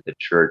reaction to the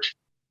church.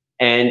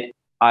 And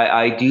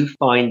I do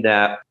find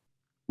that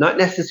not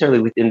necessarily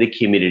within the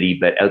community,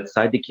 but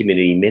outside the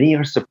community, many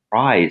are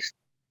surprised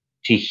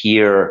to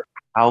hear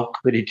how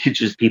could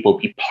Indigenous people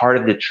be part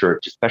of the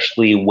church,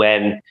 especially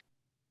when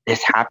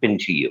this happened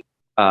to you.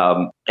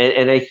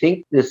 And I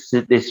think this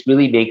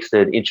really makes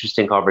an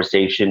interesting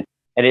conversation.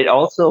 And it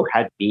also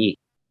had me,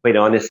 quite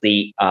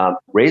honestly,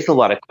 raise a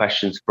lot of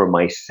questions for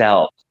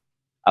myself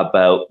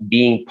about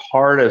being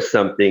part of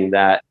something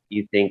that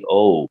you think,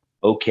 oh,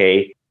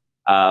 okay,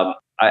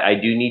 I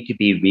do need to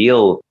be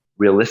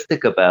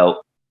realistic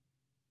about,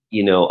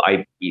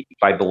 if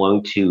I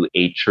belong to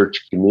a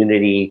church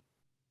community,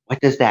 what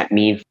does that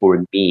mean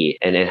for me?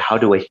 And then how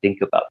do I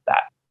think about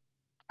that?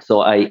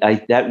 So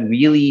I that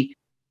really,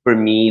 for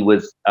me,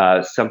 was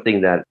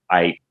something that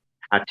I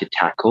had to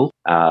tackle,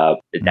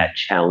 that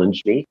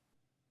challenged me.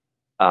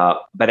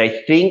 But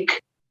I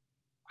think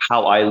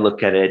how I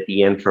look at it at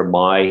the end from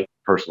my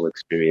personal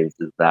experience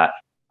is that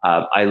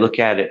I look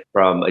at it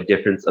from a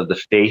difference of the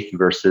faith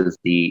versus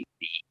the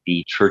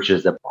church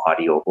as a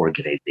body or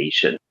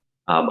organization.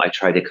 I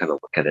try to kind of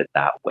look at it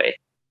that way.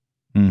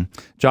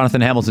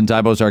 Jonathan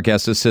Hamilton-Daibo is our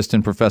guest,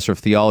 assistant professor of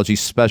theology,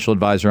 special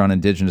advisor on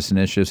Indigenous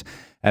initiatives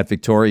at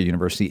Victoria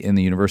University in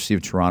the University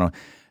of Toronto.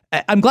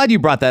 I'm glad you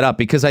brought that up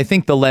because I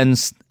think the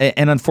lens,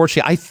 and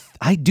unfortunately,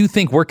 I do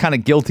think we're kind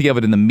of guilty of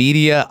it in the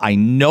media. I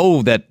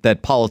know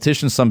that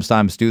politicians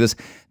sometimes do this.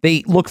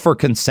 They look for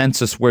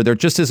consensus where there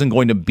just isn't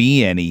going to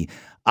be any.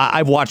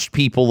 I've watched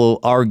people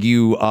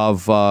argue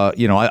I've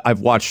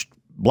watched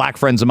Black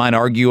friends of mine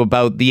argue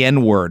about the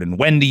N-word and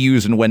when to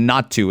use and when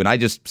not to. And I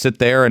just sit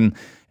there and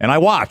I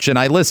watch and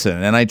I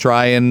listen and I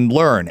try and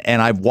learn.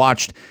 And I've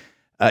watched,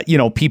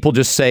 people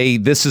just say,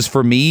 this is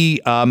for me,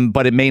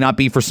 but it may not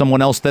be for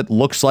someone else that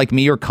looks like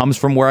me or comes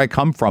from where I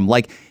come from.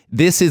 Like,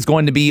 this is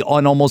going to be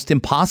an almost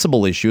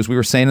impossible issue, as we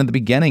were saying in the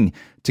beginning,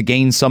 to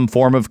gain some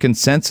form of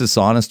consensus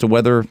on as to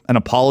whether an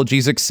apology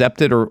is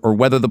accepted or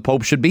whether the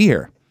Pope should be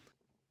here.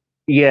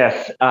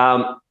 Yes.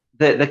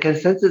 The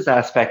consensus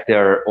aspect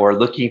there, or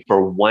looking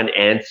for one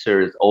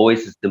answer, is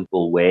always a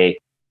simple way.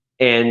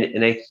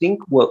 And I think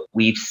what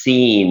we've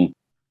seen,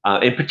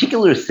 in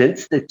particular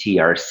since the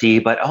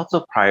TRC, but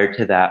also prior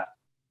to that,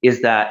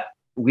 is that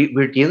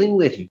we're dealing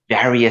with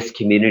various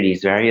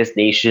communities, various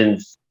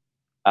nations,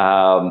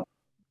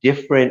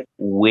 different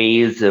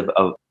ways of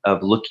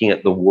looking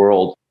at the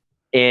world.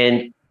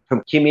 And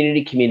from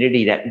community to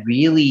community, that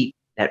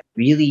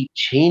really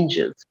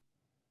changes.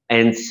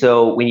 And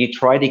so when you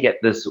try to get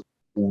this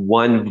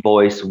one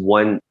voice,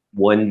 one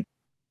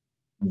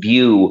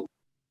view,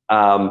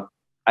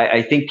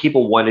 I think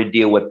people want to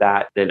deal with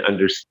that than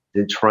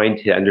trying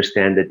to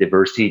understand the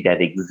diversity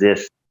that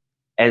exists.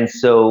 And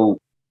so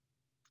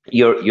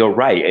you're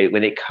right.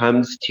 When it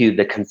comes to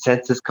the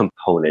consensus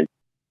component,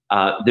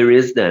 there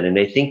is none. And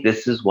I think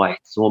this is why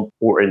it's so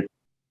important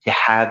to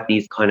have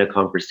these kind of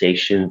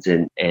conversations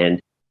and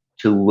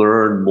to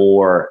learn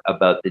more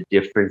about the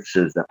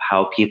differences of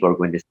how people are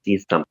going to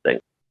see something.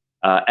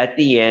 At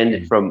the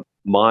end, from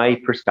my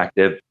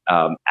perspective,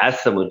 as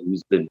someone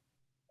who's been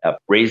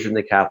raised in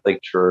the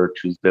Catholic Church,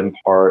 who's been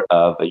part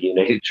of a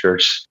United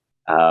Church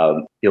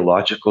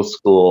theological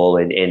school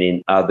and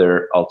in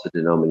other altar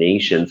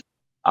denominations,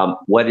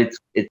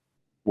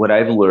 what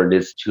I've learned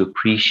is to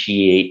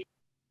appreciate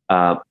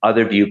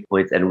other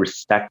viewpoints and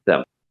respect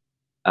them,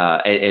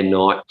 and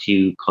not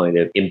to kind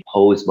of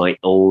impose my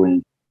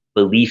own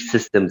belief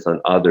systems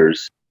on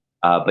others,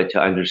 but to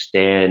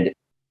understand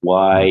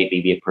why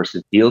maybe a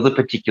person feels a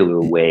particular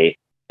way,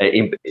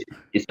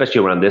 especially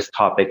around this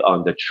topic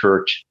on the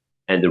church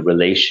and the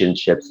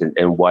relationships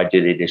and why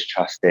do they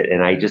distrust it.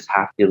 And I just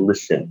have to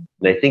listen.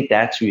 And I think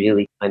that's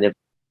really kind of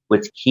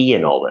what's key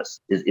in all this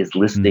is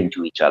listening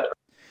to each other.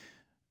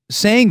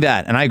 Saying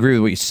that, and I agree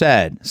with what you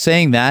said,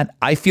 saying that,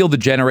 I feel the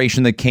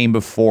generation that came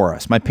before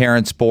us, my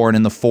parents born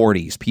in the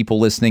 40s, people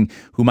listening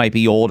who might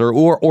be older,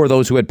 or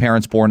those who had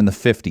parents born in the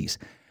 50s,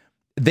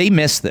 they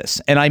missed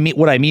this. And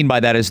what I mean by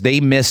that is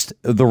they missed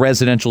the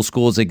residential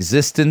school's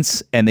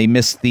existence, and they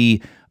missed the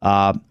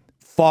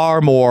far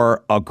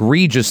more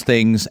egregious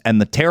things and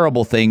the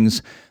terrible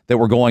things that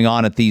were going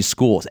on at these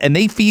schools. And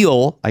they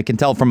feel, I can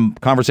tell from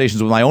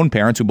conversations with my own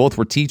parents, who both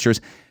were teachers,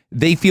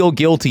 they feel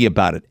guilty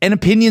about it. And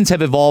opinions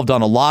have evolved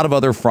on a lot of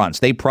other fronts.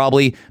 They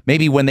probably,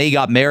 maybe when they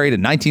got married in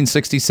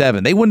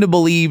 1967, they wouldn't have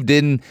believed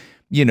in,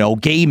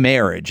 gay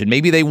marriage. And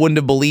maybe they wouldn't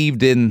have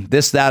believed in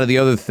this, that, or the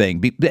other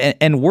thing.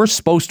 And we're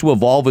supposed to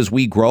evolve as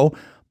we grow.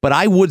 But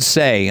I would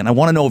say, and I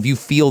want to know if you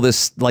feel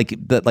this, like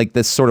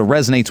this sort of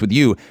resonates with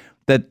you,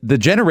 that the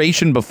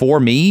generation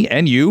before me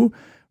and you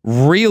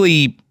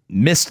really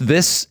missed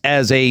this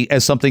as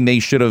something they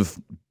should have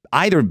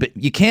either.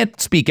 You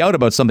can't speak out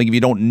about something if you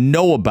don't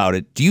know about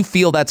it. Do you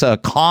feel that's a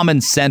common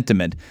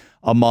sentiment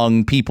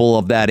among people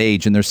of that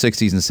age in their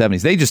 60s and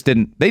 70s? They just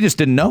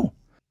didn't know.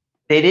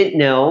 They didn't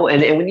know.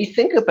 And when you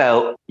think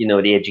about,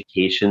 the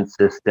education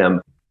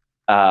system,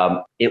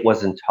 it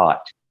wasn't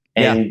taught.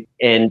 And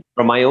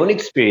from my own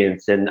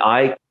experience, and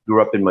I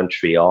grew up in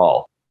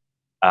Montreal,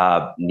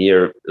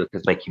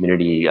 because my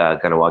community,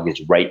 Kahnawake,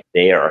 is right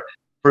there.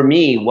 For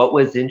me, what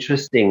was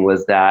interesting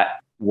was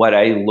that what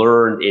I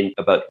learned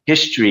about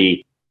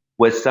history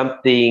was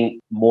something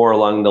more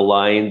along the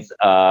lines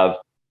of,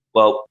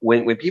 well,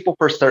 when people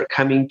first start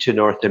coming to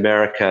North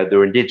America, there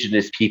were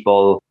indigenous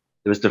people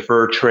there was the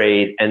fur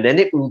trade, and then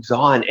it moves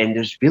on, and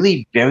there's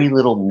really very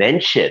little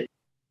mention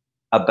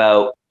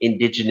about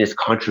Indigenous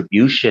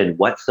contribution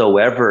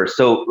whatsoever.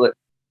 So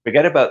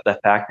forget about the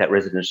fact that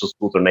residential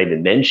schools are not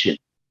even mentioned.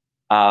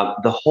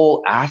 The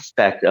whole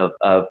aspect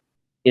of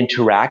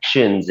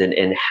interactions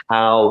and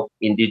how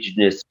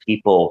Indigenous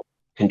people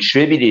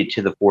contributed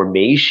to the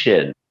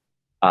formation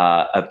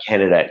of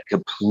Canada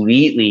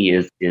completely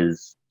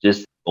is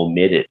just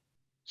omitted.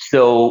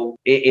 So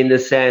in the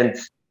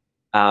sense,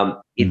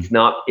 it's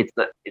not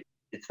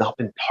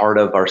been part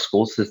of our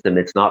school system.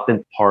 It's not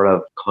been part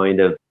of kind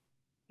of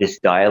this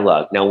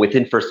dialogue. Now,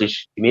 within First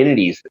Nation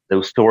communities,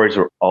 those stories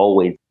are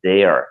always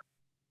there.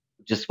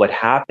 Just what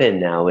happened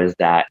now is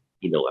that,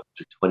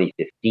 after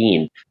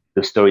 2015,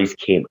 the stories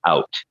came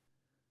out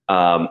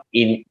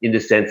in the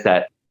sense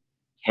that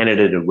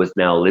Canada was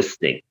now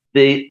listening.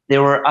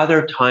 There were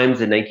other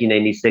times in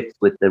 1996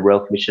 with the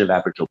Royal Commission of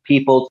Aboriginal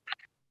Peoples.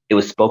 It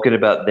was spoken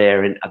about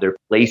there and other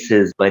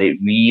places, but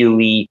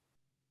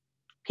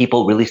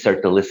people really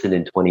started to listen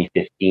in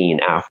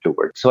 2015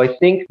 afterwards. So I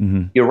think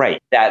you're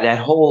right, that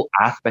whole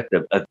aspect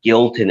of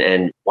guilt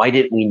and why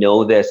didn't we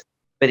know this?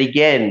 But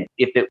again,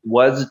 if it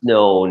was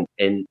known,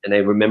 and I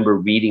remember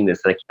reading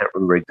this, and I can't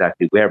remember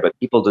exactly where, but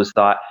people just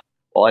thought,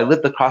 well, I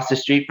lived across the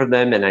street from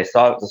them and I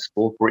saw it was a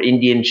school for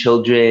Indian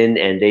children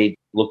and they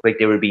looked like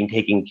they were being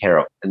taken care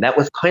of. And that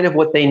was kind of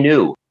what they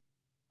knew.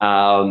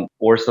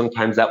 Or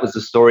sometimes that was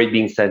the story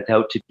being sent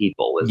out to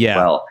people as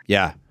well.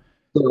 Yeah.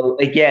 So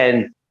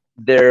again,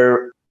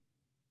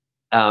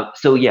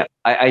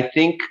 I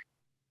think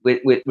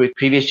with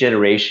previous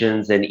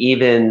generations and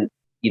even,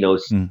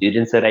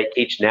 students that I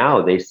teach now,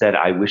 they said,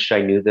 I wish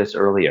I knew this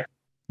earlier.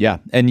 Yeah,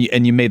 and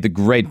you made the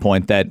great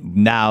point that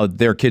now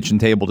their kitchen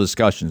table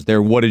discussions,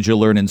 what did you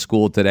learn in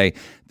school today?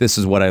 This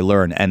is what I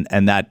learned,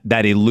 and that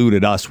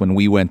eluded us when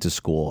we went to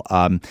school.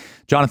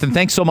 Jonathan,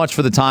 thanks so much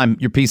for the time.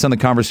 Your piece on the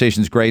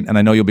conversation is great, and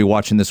I know you'll be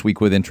watching this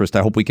week with interest.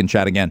 I hope we can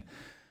chat again.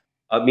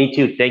 Me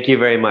too. Thank you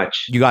very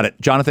much. You got it.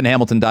 Jonathan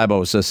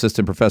Hamilton-Daibo is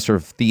Assistant Professor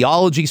of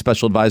Theology,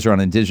 Special Advisor on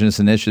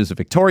Indigenous Initiatives at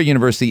Victoria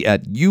University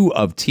at U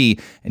of T,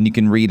 and you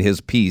can read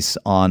his piece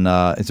on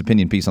his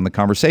opinion piece on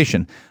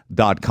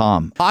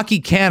theconversation.com. Hockey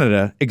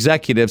Canada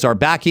executives are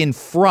back in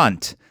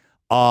front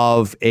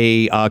of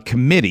a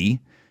committee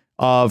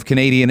of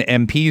Canadian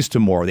MPs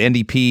tomorrow. The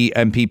NDP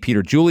MP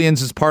Peter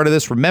Julians is part of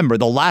this. Remember,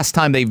 the last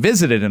time they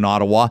visited in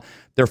Ottawa,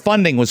 their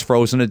funding was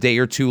frozen a day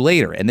or two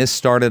later, and this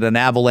started an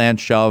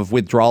avalanche of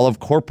withdrawal of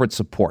corporate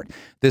support.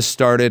 This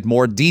started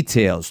more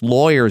details,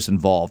 lawyers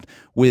involved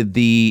with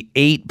the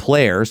 8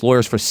 players,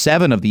 lawyers for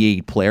 7 of the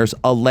 8 players,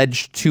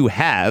 alleged to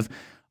have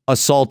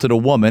assaulted a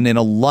woman in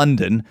a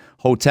London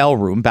hotel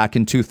room back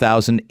in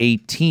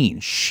 2018.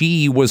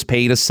 She was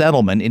paid a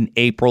settlement in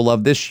April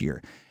of this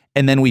year.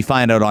 And then we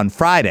find out on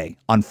Friday,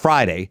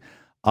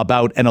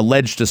 about an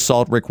alleged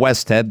assault. Rick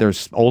Westhead,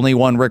 there's only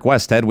one Rick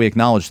Westhead, we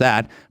acknowledge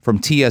that, from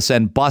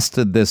TSN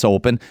busted this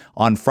open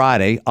on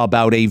Friday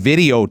about a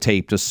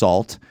videotaped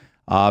assault,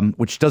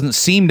 which doesn't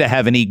seem to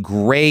have any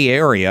gray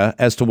area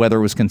as to whether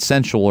it was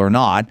consensual or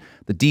not.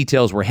 The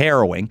details were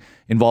harrowing,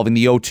 involving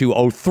the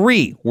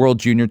 02-03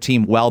 World Junior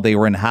team while they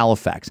were in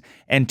Halifax.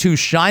 And 2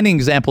 shining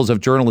examples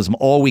of journalism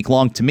all week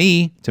long to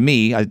me,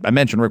 I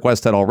mentioned Rick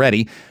Westhead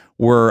already,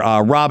 were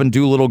Robin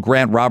Doolittle,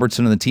 Grant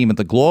Robertson, and the team at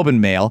the Globe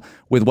and Mail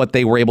with what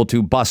they were able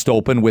to bust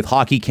open with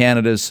Hockey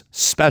Canada's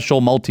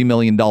special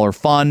multi-million-dollar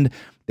fund.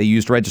 They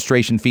used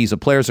registration fees of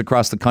players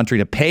across the country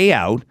to pay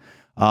out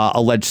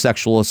alleged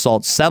sexual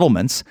assault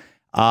settlements.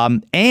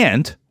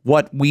 And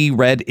what we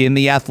read in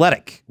The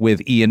Athletic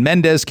with Ian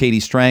Mendez,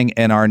 Katie Strang,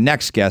 and our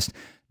next guest,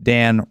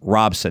 Dan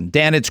Robson.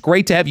 Dan, it's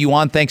great to have you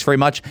on. Thanks very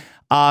much.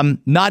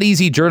 Not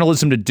easy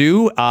journalism to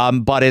do,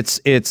 but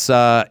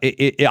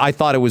I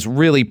thought it was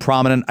really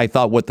prominent. I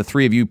thought what the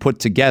 3 of you put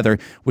together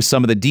with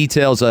some of the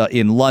details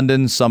in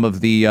London, some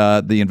of the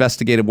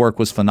investigative work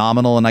was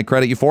phenomenal, and I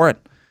credit you for it.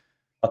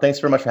 Well, thanks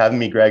very much for having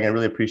me, Greg. I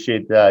really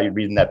appreciate you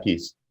reading that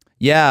piece.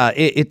 Yeah.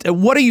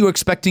 What are you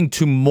expecting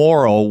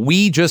tomorrow?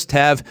 We just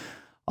have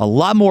a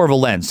lot more of a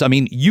lens. I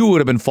mean, you would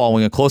have been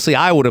following it closely.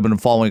 I would have been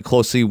following it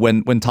closely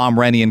when Tom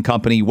Rennie and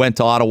company went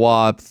to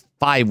Ottawa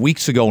 5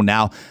 weeks ago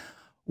now.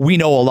 We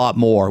know a lot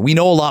more.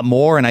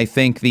 And I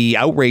think the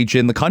outrage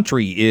in the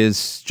country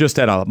is just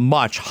at a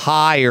much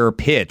higher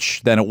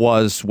pitch than it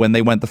was when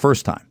they went the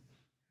first time.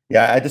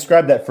 Yeah, I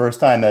described that first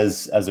time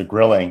as a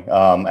grilling.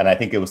 And I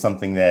think it was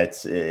something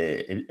that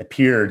it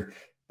appeared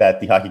that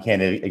the Hockey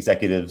Canada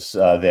executives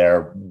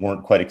there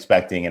weren't quite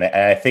expecting. And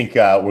I think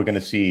we're going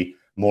to see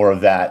more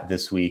of that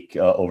this week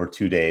over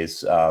 2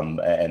 days.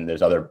 And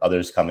there's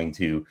others coming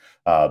to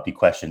be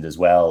questioned as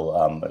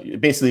well,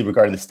 basically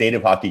regarding the state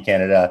of Hockey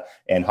Canada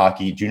and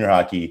junior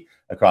hockey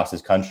across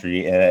this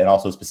country, and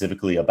also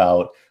specifically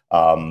about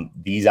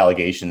these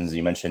allegations.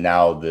 You mentioned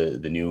now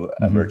the new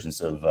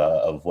emergence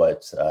of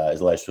what is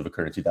alleged to have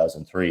occurred in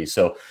 2003.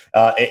 So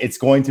it's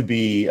going to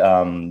be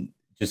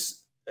just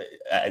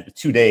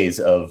 2 days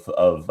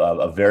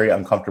of very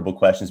uncomfortable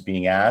questions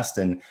being asked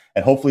and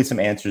hopefully some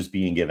answers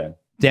being given.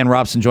 Dan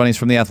Robson joining us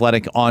from The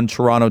Athletic on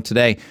Toronto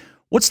Today.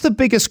 What's the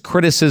biggest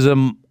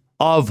criticism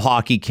of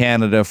Hockey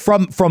Canada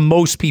from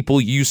most people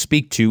you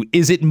speak to?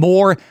 Is it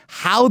more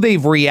how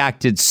they've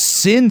reacted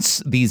since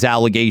these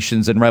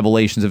allegations and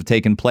revelations have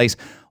taken place,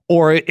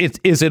 or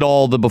is it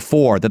all the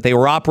before, that they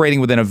were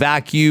operating within a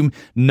vacuum,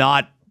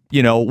 not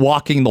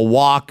walking the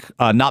walk,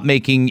 not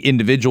making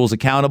individuals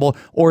accountable,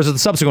 or is it the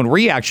subsequent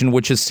reaction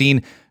which has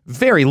seen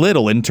very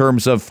little in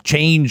terms of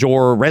change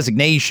or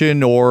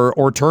resignation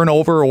or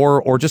turnover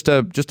or just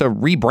a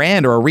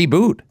rebrand or a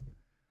reboot?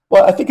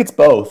 Well, I think it's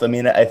both. I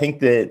mean, I think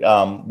that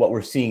what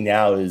we're seeing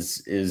now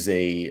is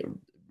a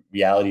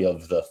reality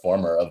of the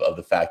former, of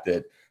the fact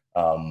that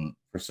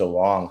for so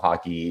long,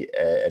 hockey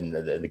and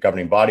the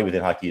governing body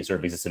within hockey has sort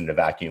of existed in a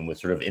vacuum with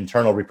sort of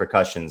internal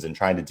repercussions and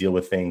trying to deal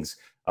with things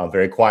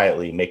very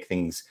quietly, make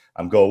things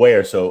go away,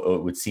 or so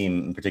it would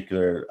seem. In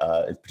particular,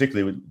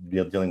 particularly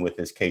dealing with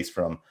this case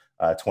from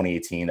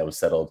 2018 that was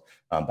settled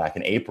back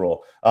in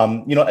April.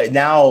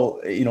 Now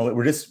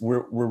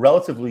we're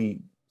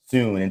relatively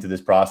soon into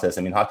this process.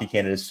 I mean, Hockey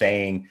Canada is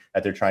saying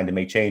that they're trying to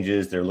make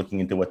changes. They're looking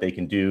into what they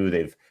can do.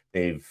 They've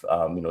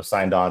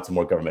signed on to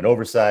more government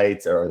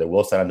oversight, or they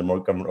will sign on to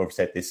more government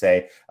oversight. They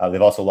say they've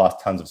also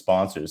lost tons of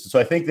sponsors. So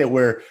I think that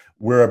we're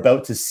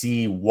about to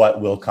see what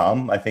will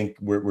come. I think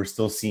we're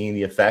still seeing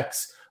the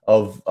effects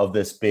of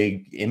this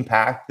big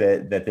impact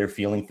that they're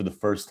feeling for the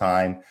first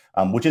time,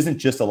 which isn't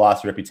just a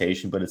loss of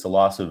reputation, but it's a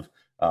loss of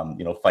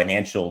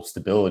financial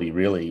stability,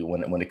 really,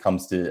 when it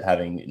comes to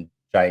having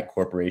giant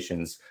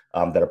corporations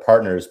that are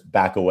partners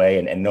back away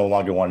and no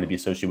longer wanting to be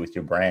associated with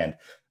your brand.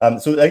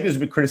 So I think there's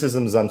been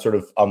criticisms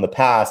on the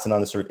past and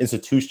on the sort of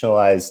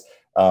institutionalized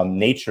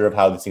nature of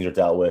how these things are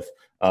dealt with.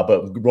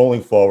 But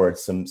rolling forward,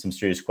 some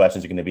serious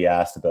questions are going to be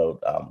asked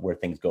about where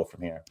things go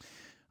from here.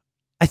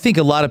 I think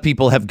a lot of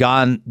people have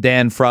gone,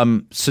 Dan,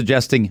 from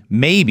suggesting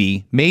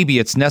maybe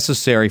it's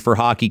necessary for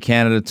Hockey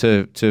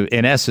Canada to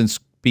in essence,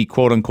 be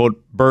quote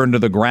unquote burned to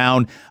the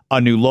ground,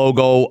 a new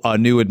logo, a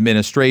new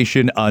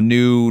administration, a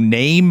new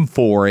name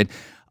for it,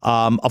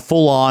 a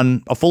full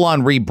on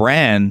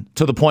rebrand,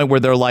 to the point where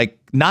they're like,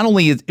 not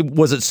only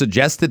was it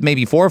suggested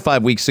maybe 4 or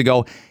 5 weeks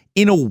ago,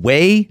 in a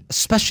way,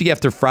 especially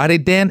after Friday,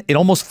 Dan, it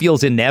almost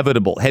feels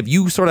inevitable. Have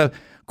you sort of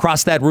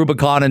crossed that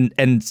Rubicon,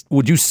 and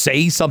would you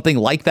say something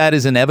like that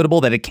is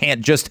inevitable, that it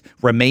can't just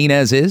remain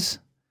as is?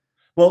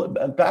 Well,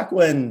 back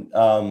when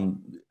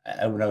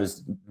I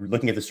was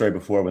looking at the story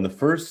before, when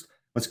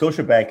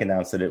Scotiabank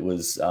announced that it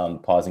was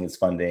pausing its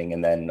funding,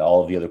 and then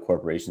all of the other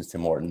corporations,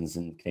 Tim Hortons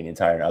and Canadian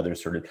Tire and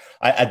others,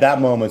 at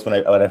that moment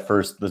when I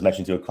first was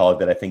mentioning to a colleague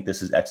that I think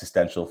this is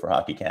existential for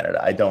Hockey Canada.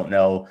 I don't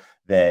know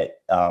that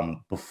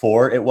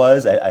before it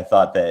was. I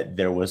thought that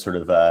there was sort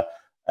of a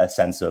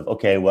sense of,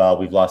 okay, well,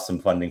 we've lost some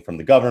funding from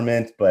the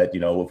government, but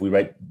if we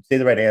say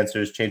the right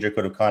answers, change our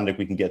code of conduct,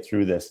 we can get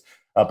through this.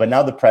 But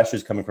now the pressure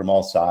is coming from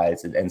all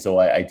sides, and so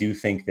I do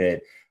think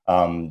that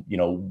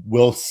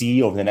we'll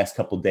see over the next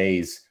couple of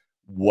days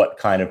what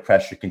kind of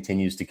pressure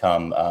continues to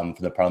come from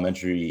the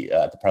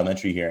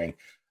parliamentary hearing.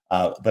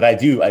 But I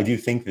do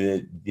think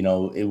that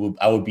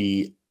I would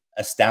be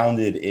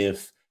astounded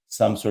if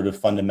some sort of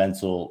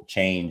fundamental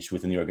change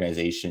within the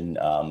organization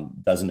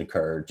doesn't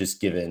occur, just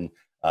given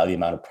the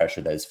amount of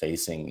pressure that is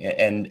facing,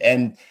 and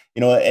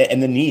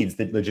the needs,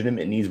 the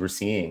legitimate needs we're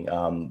seeing,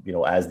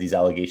 as these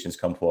allegations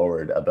come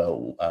forward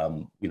about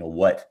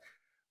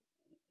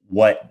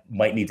what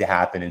might need to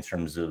happen in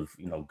terms of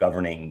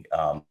governing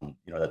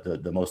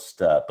the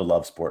most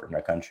beloved sport in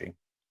our country.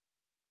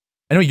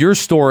 I know your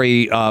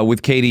story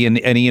with Katie and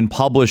Ian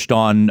published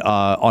on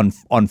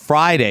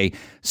Friday,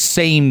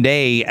 same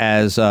day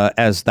as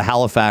the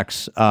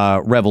Halifax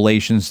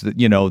revelations.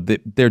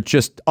 That they're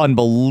just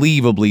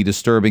unbelievably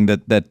disturbing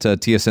that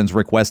TSN's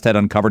Rick Westhead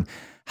uncovered.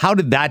 How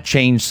did that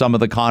change some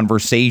of the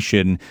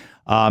conversation?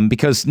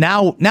 Because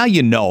now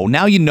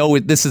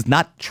this is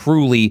not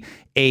truly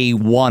a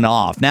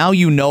one-off. Now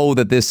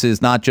that this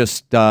is not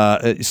just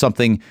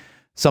something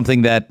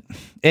that,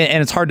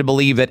 and it's hard to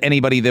believe that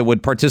anybody that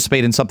would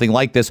participate in something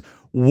like this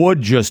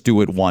would just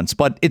do it once,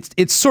 but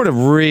it's sort of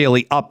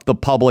really up the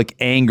public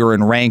anger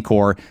and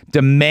rancor,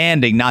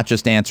 demanding not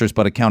just answers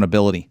but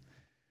accountability.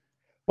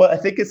 Well, I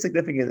think it's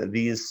significant that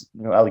these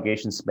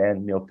allegations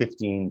span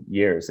 15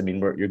 years. I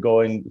mean, you're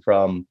going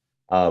from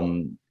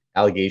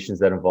allegations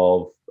that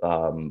involve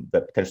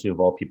that potentially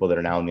involve people that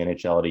are now in the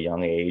NHL at a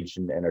young age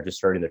and are just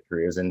starting their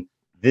careers, and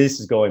this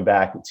is going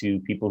back to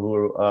people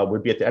who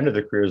would be at the end of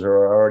their careers or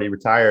are already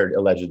retired,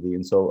 allegedly.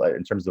 And so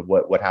in terms of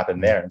what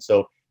happened there. And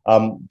so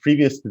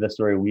previous to the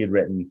story we had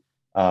written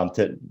on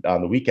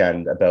the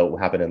weekend about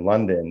what happened in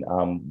London,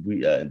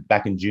 we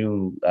back in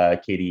June,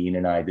 Katie, Ian,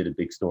 and I did a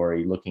big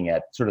story looking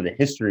at sort of the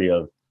history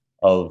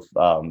of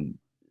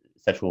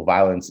sexual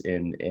violence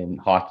in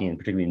hockey, and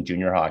particularly in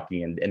junior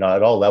hockey, and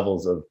at all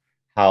levels of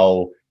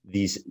how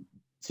these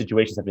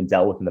situations have been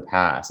dealt with in the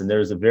past. And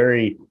there's a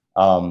very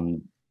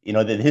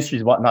the history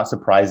is not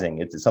surprising.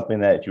 It's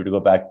something that if you were to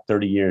go back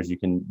 30 years, you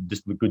can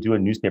just go do a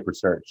newspaper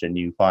search and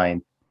you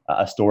find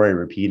a story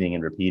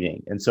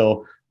repeating. And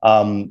so,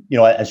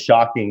 as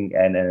shocking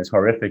and as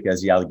horrific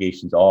as the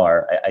allegations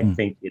are, I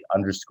think it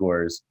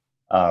underscores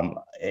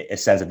a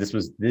sense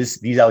that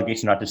these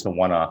allegations are not just a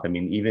one-off. I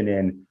mean, even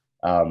in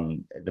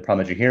the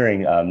problem that you're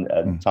hearing,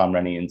 Tom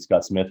Rennie and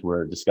Scott Smith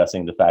were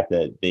discussing the fact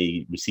that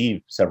they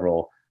receive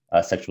several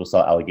sexual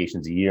assault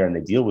allegations a year, and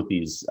they deal with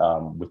these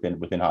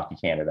within Hockey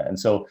Canada. And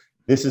so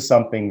this is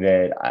something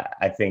that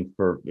I think,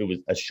 it was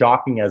as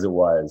shocking as it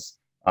was,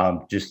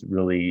 just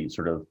really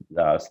sort of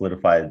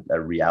solidified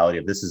a reality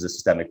of this is a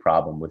systemic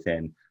problem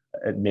within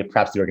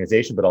perhaps the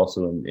organization, but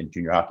also in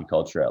junior hockey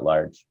culture at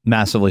large.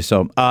 Massively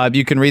so.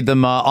 You can read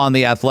them on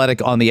The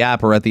Athletic, on the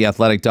app, or at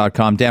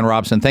theathletic.com. Dan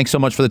Robson, thanks so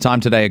much for the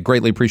time today. I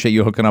greatly appreciate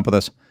you hooking up with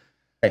us.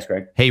 Thanks,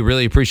 Greg. Hey,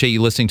 really appreciate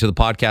you listening to the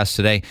podcast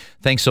today.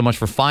 Thanks so much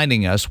for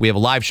finding us. We have a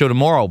live show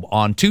tomorrow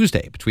on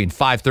Tuesday between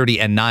 5:30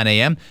 and 9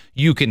 a.m.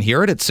 You can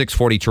hear it at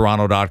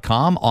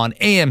 640toronto.com, on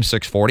AM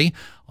 640,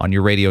 on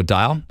your radio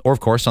dial, or of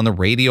course on the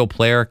Radio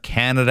Player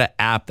Canada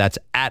app. That's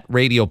at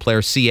Radio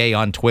Player CA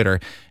on Twitter,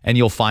 and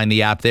you'll find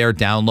the app there.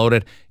 Download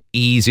it.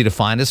 Easy to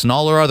find us and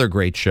all our other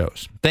great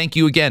shows. Thank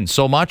you again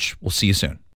so much. We'll see you soon.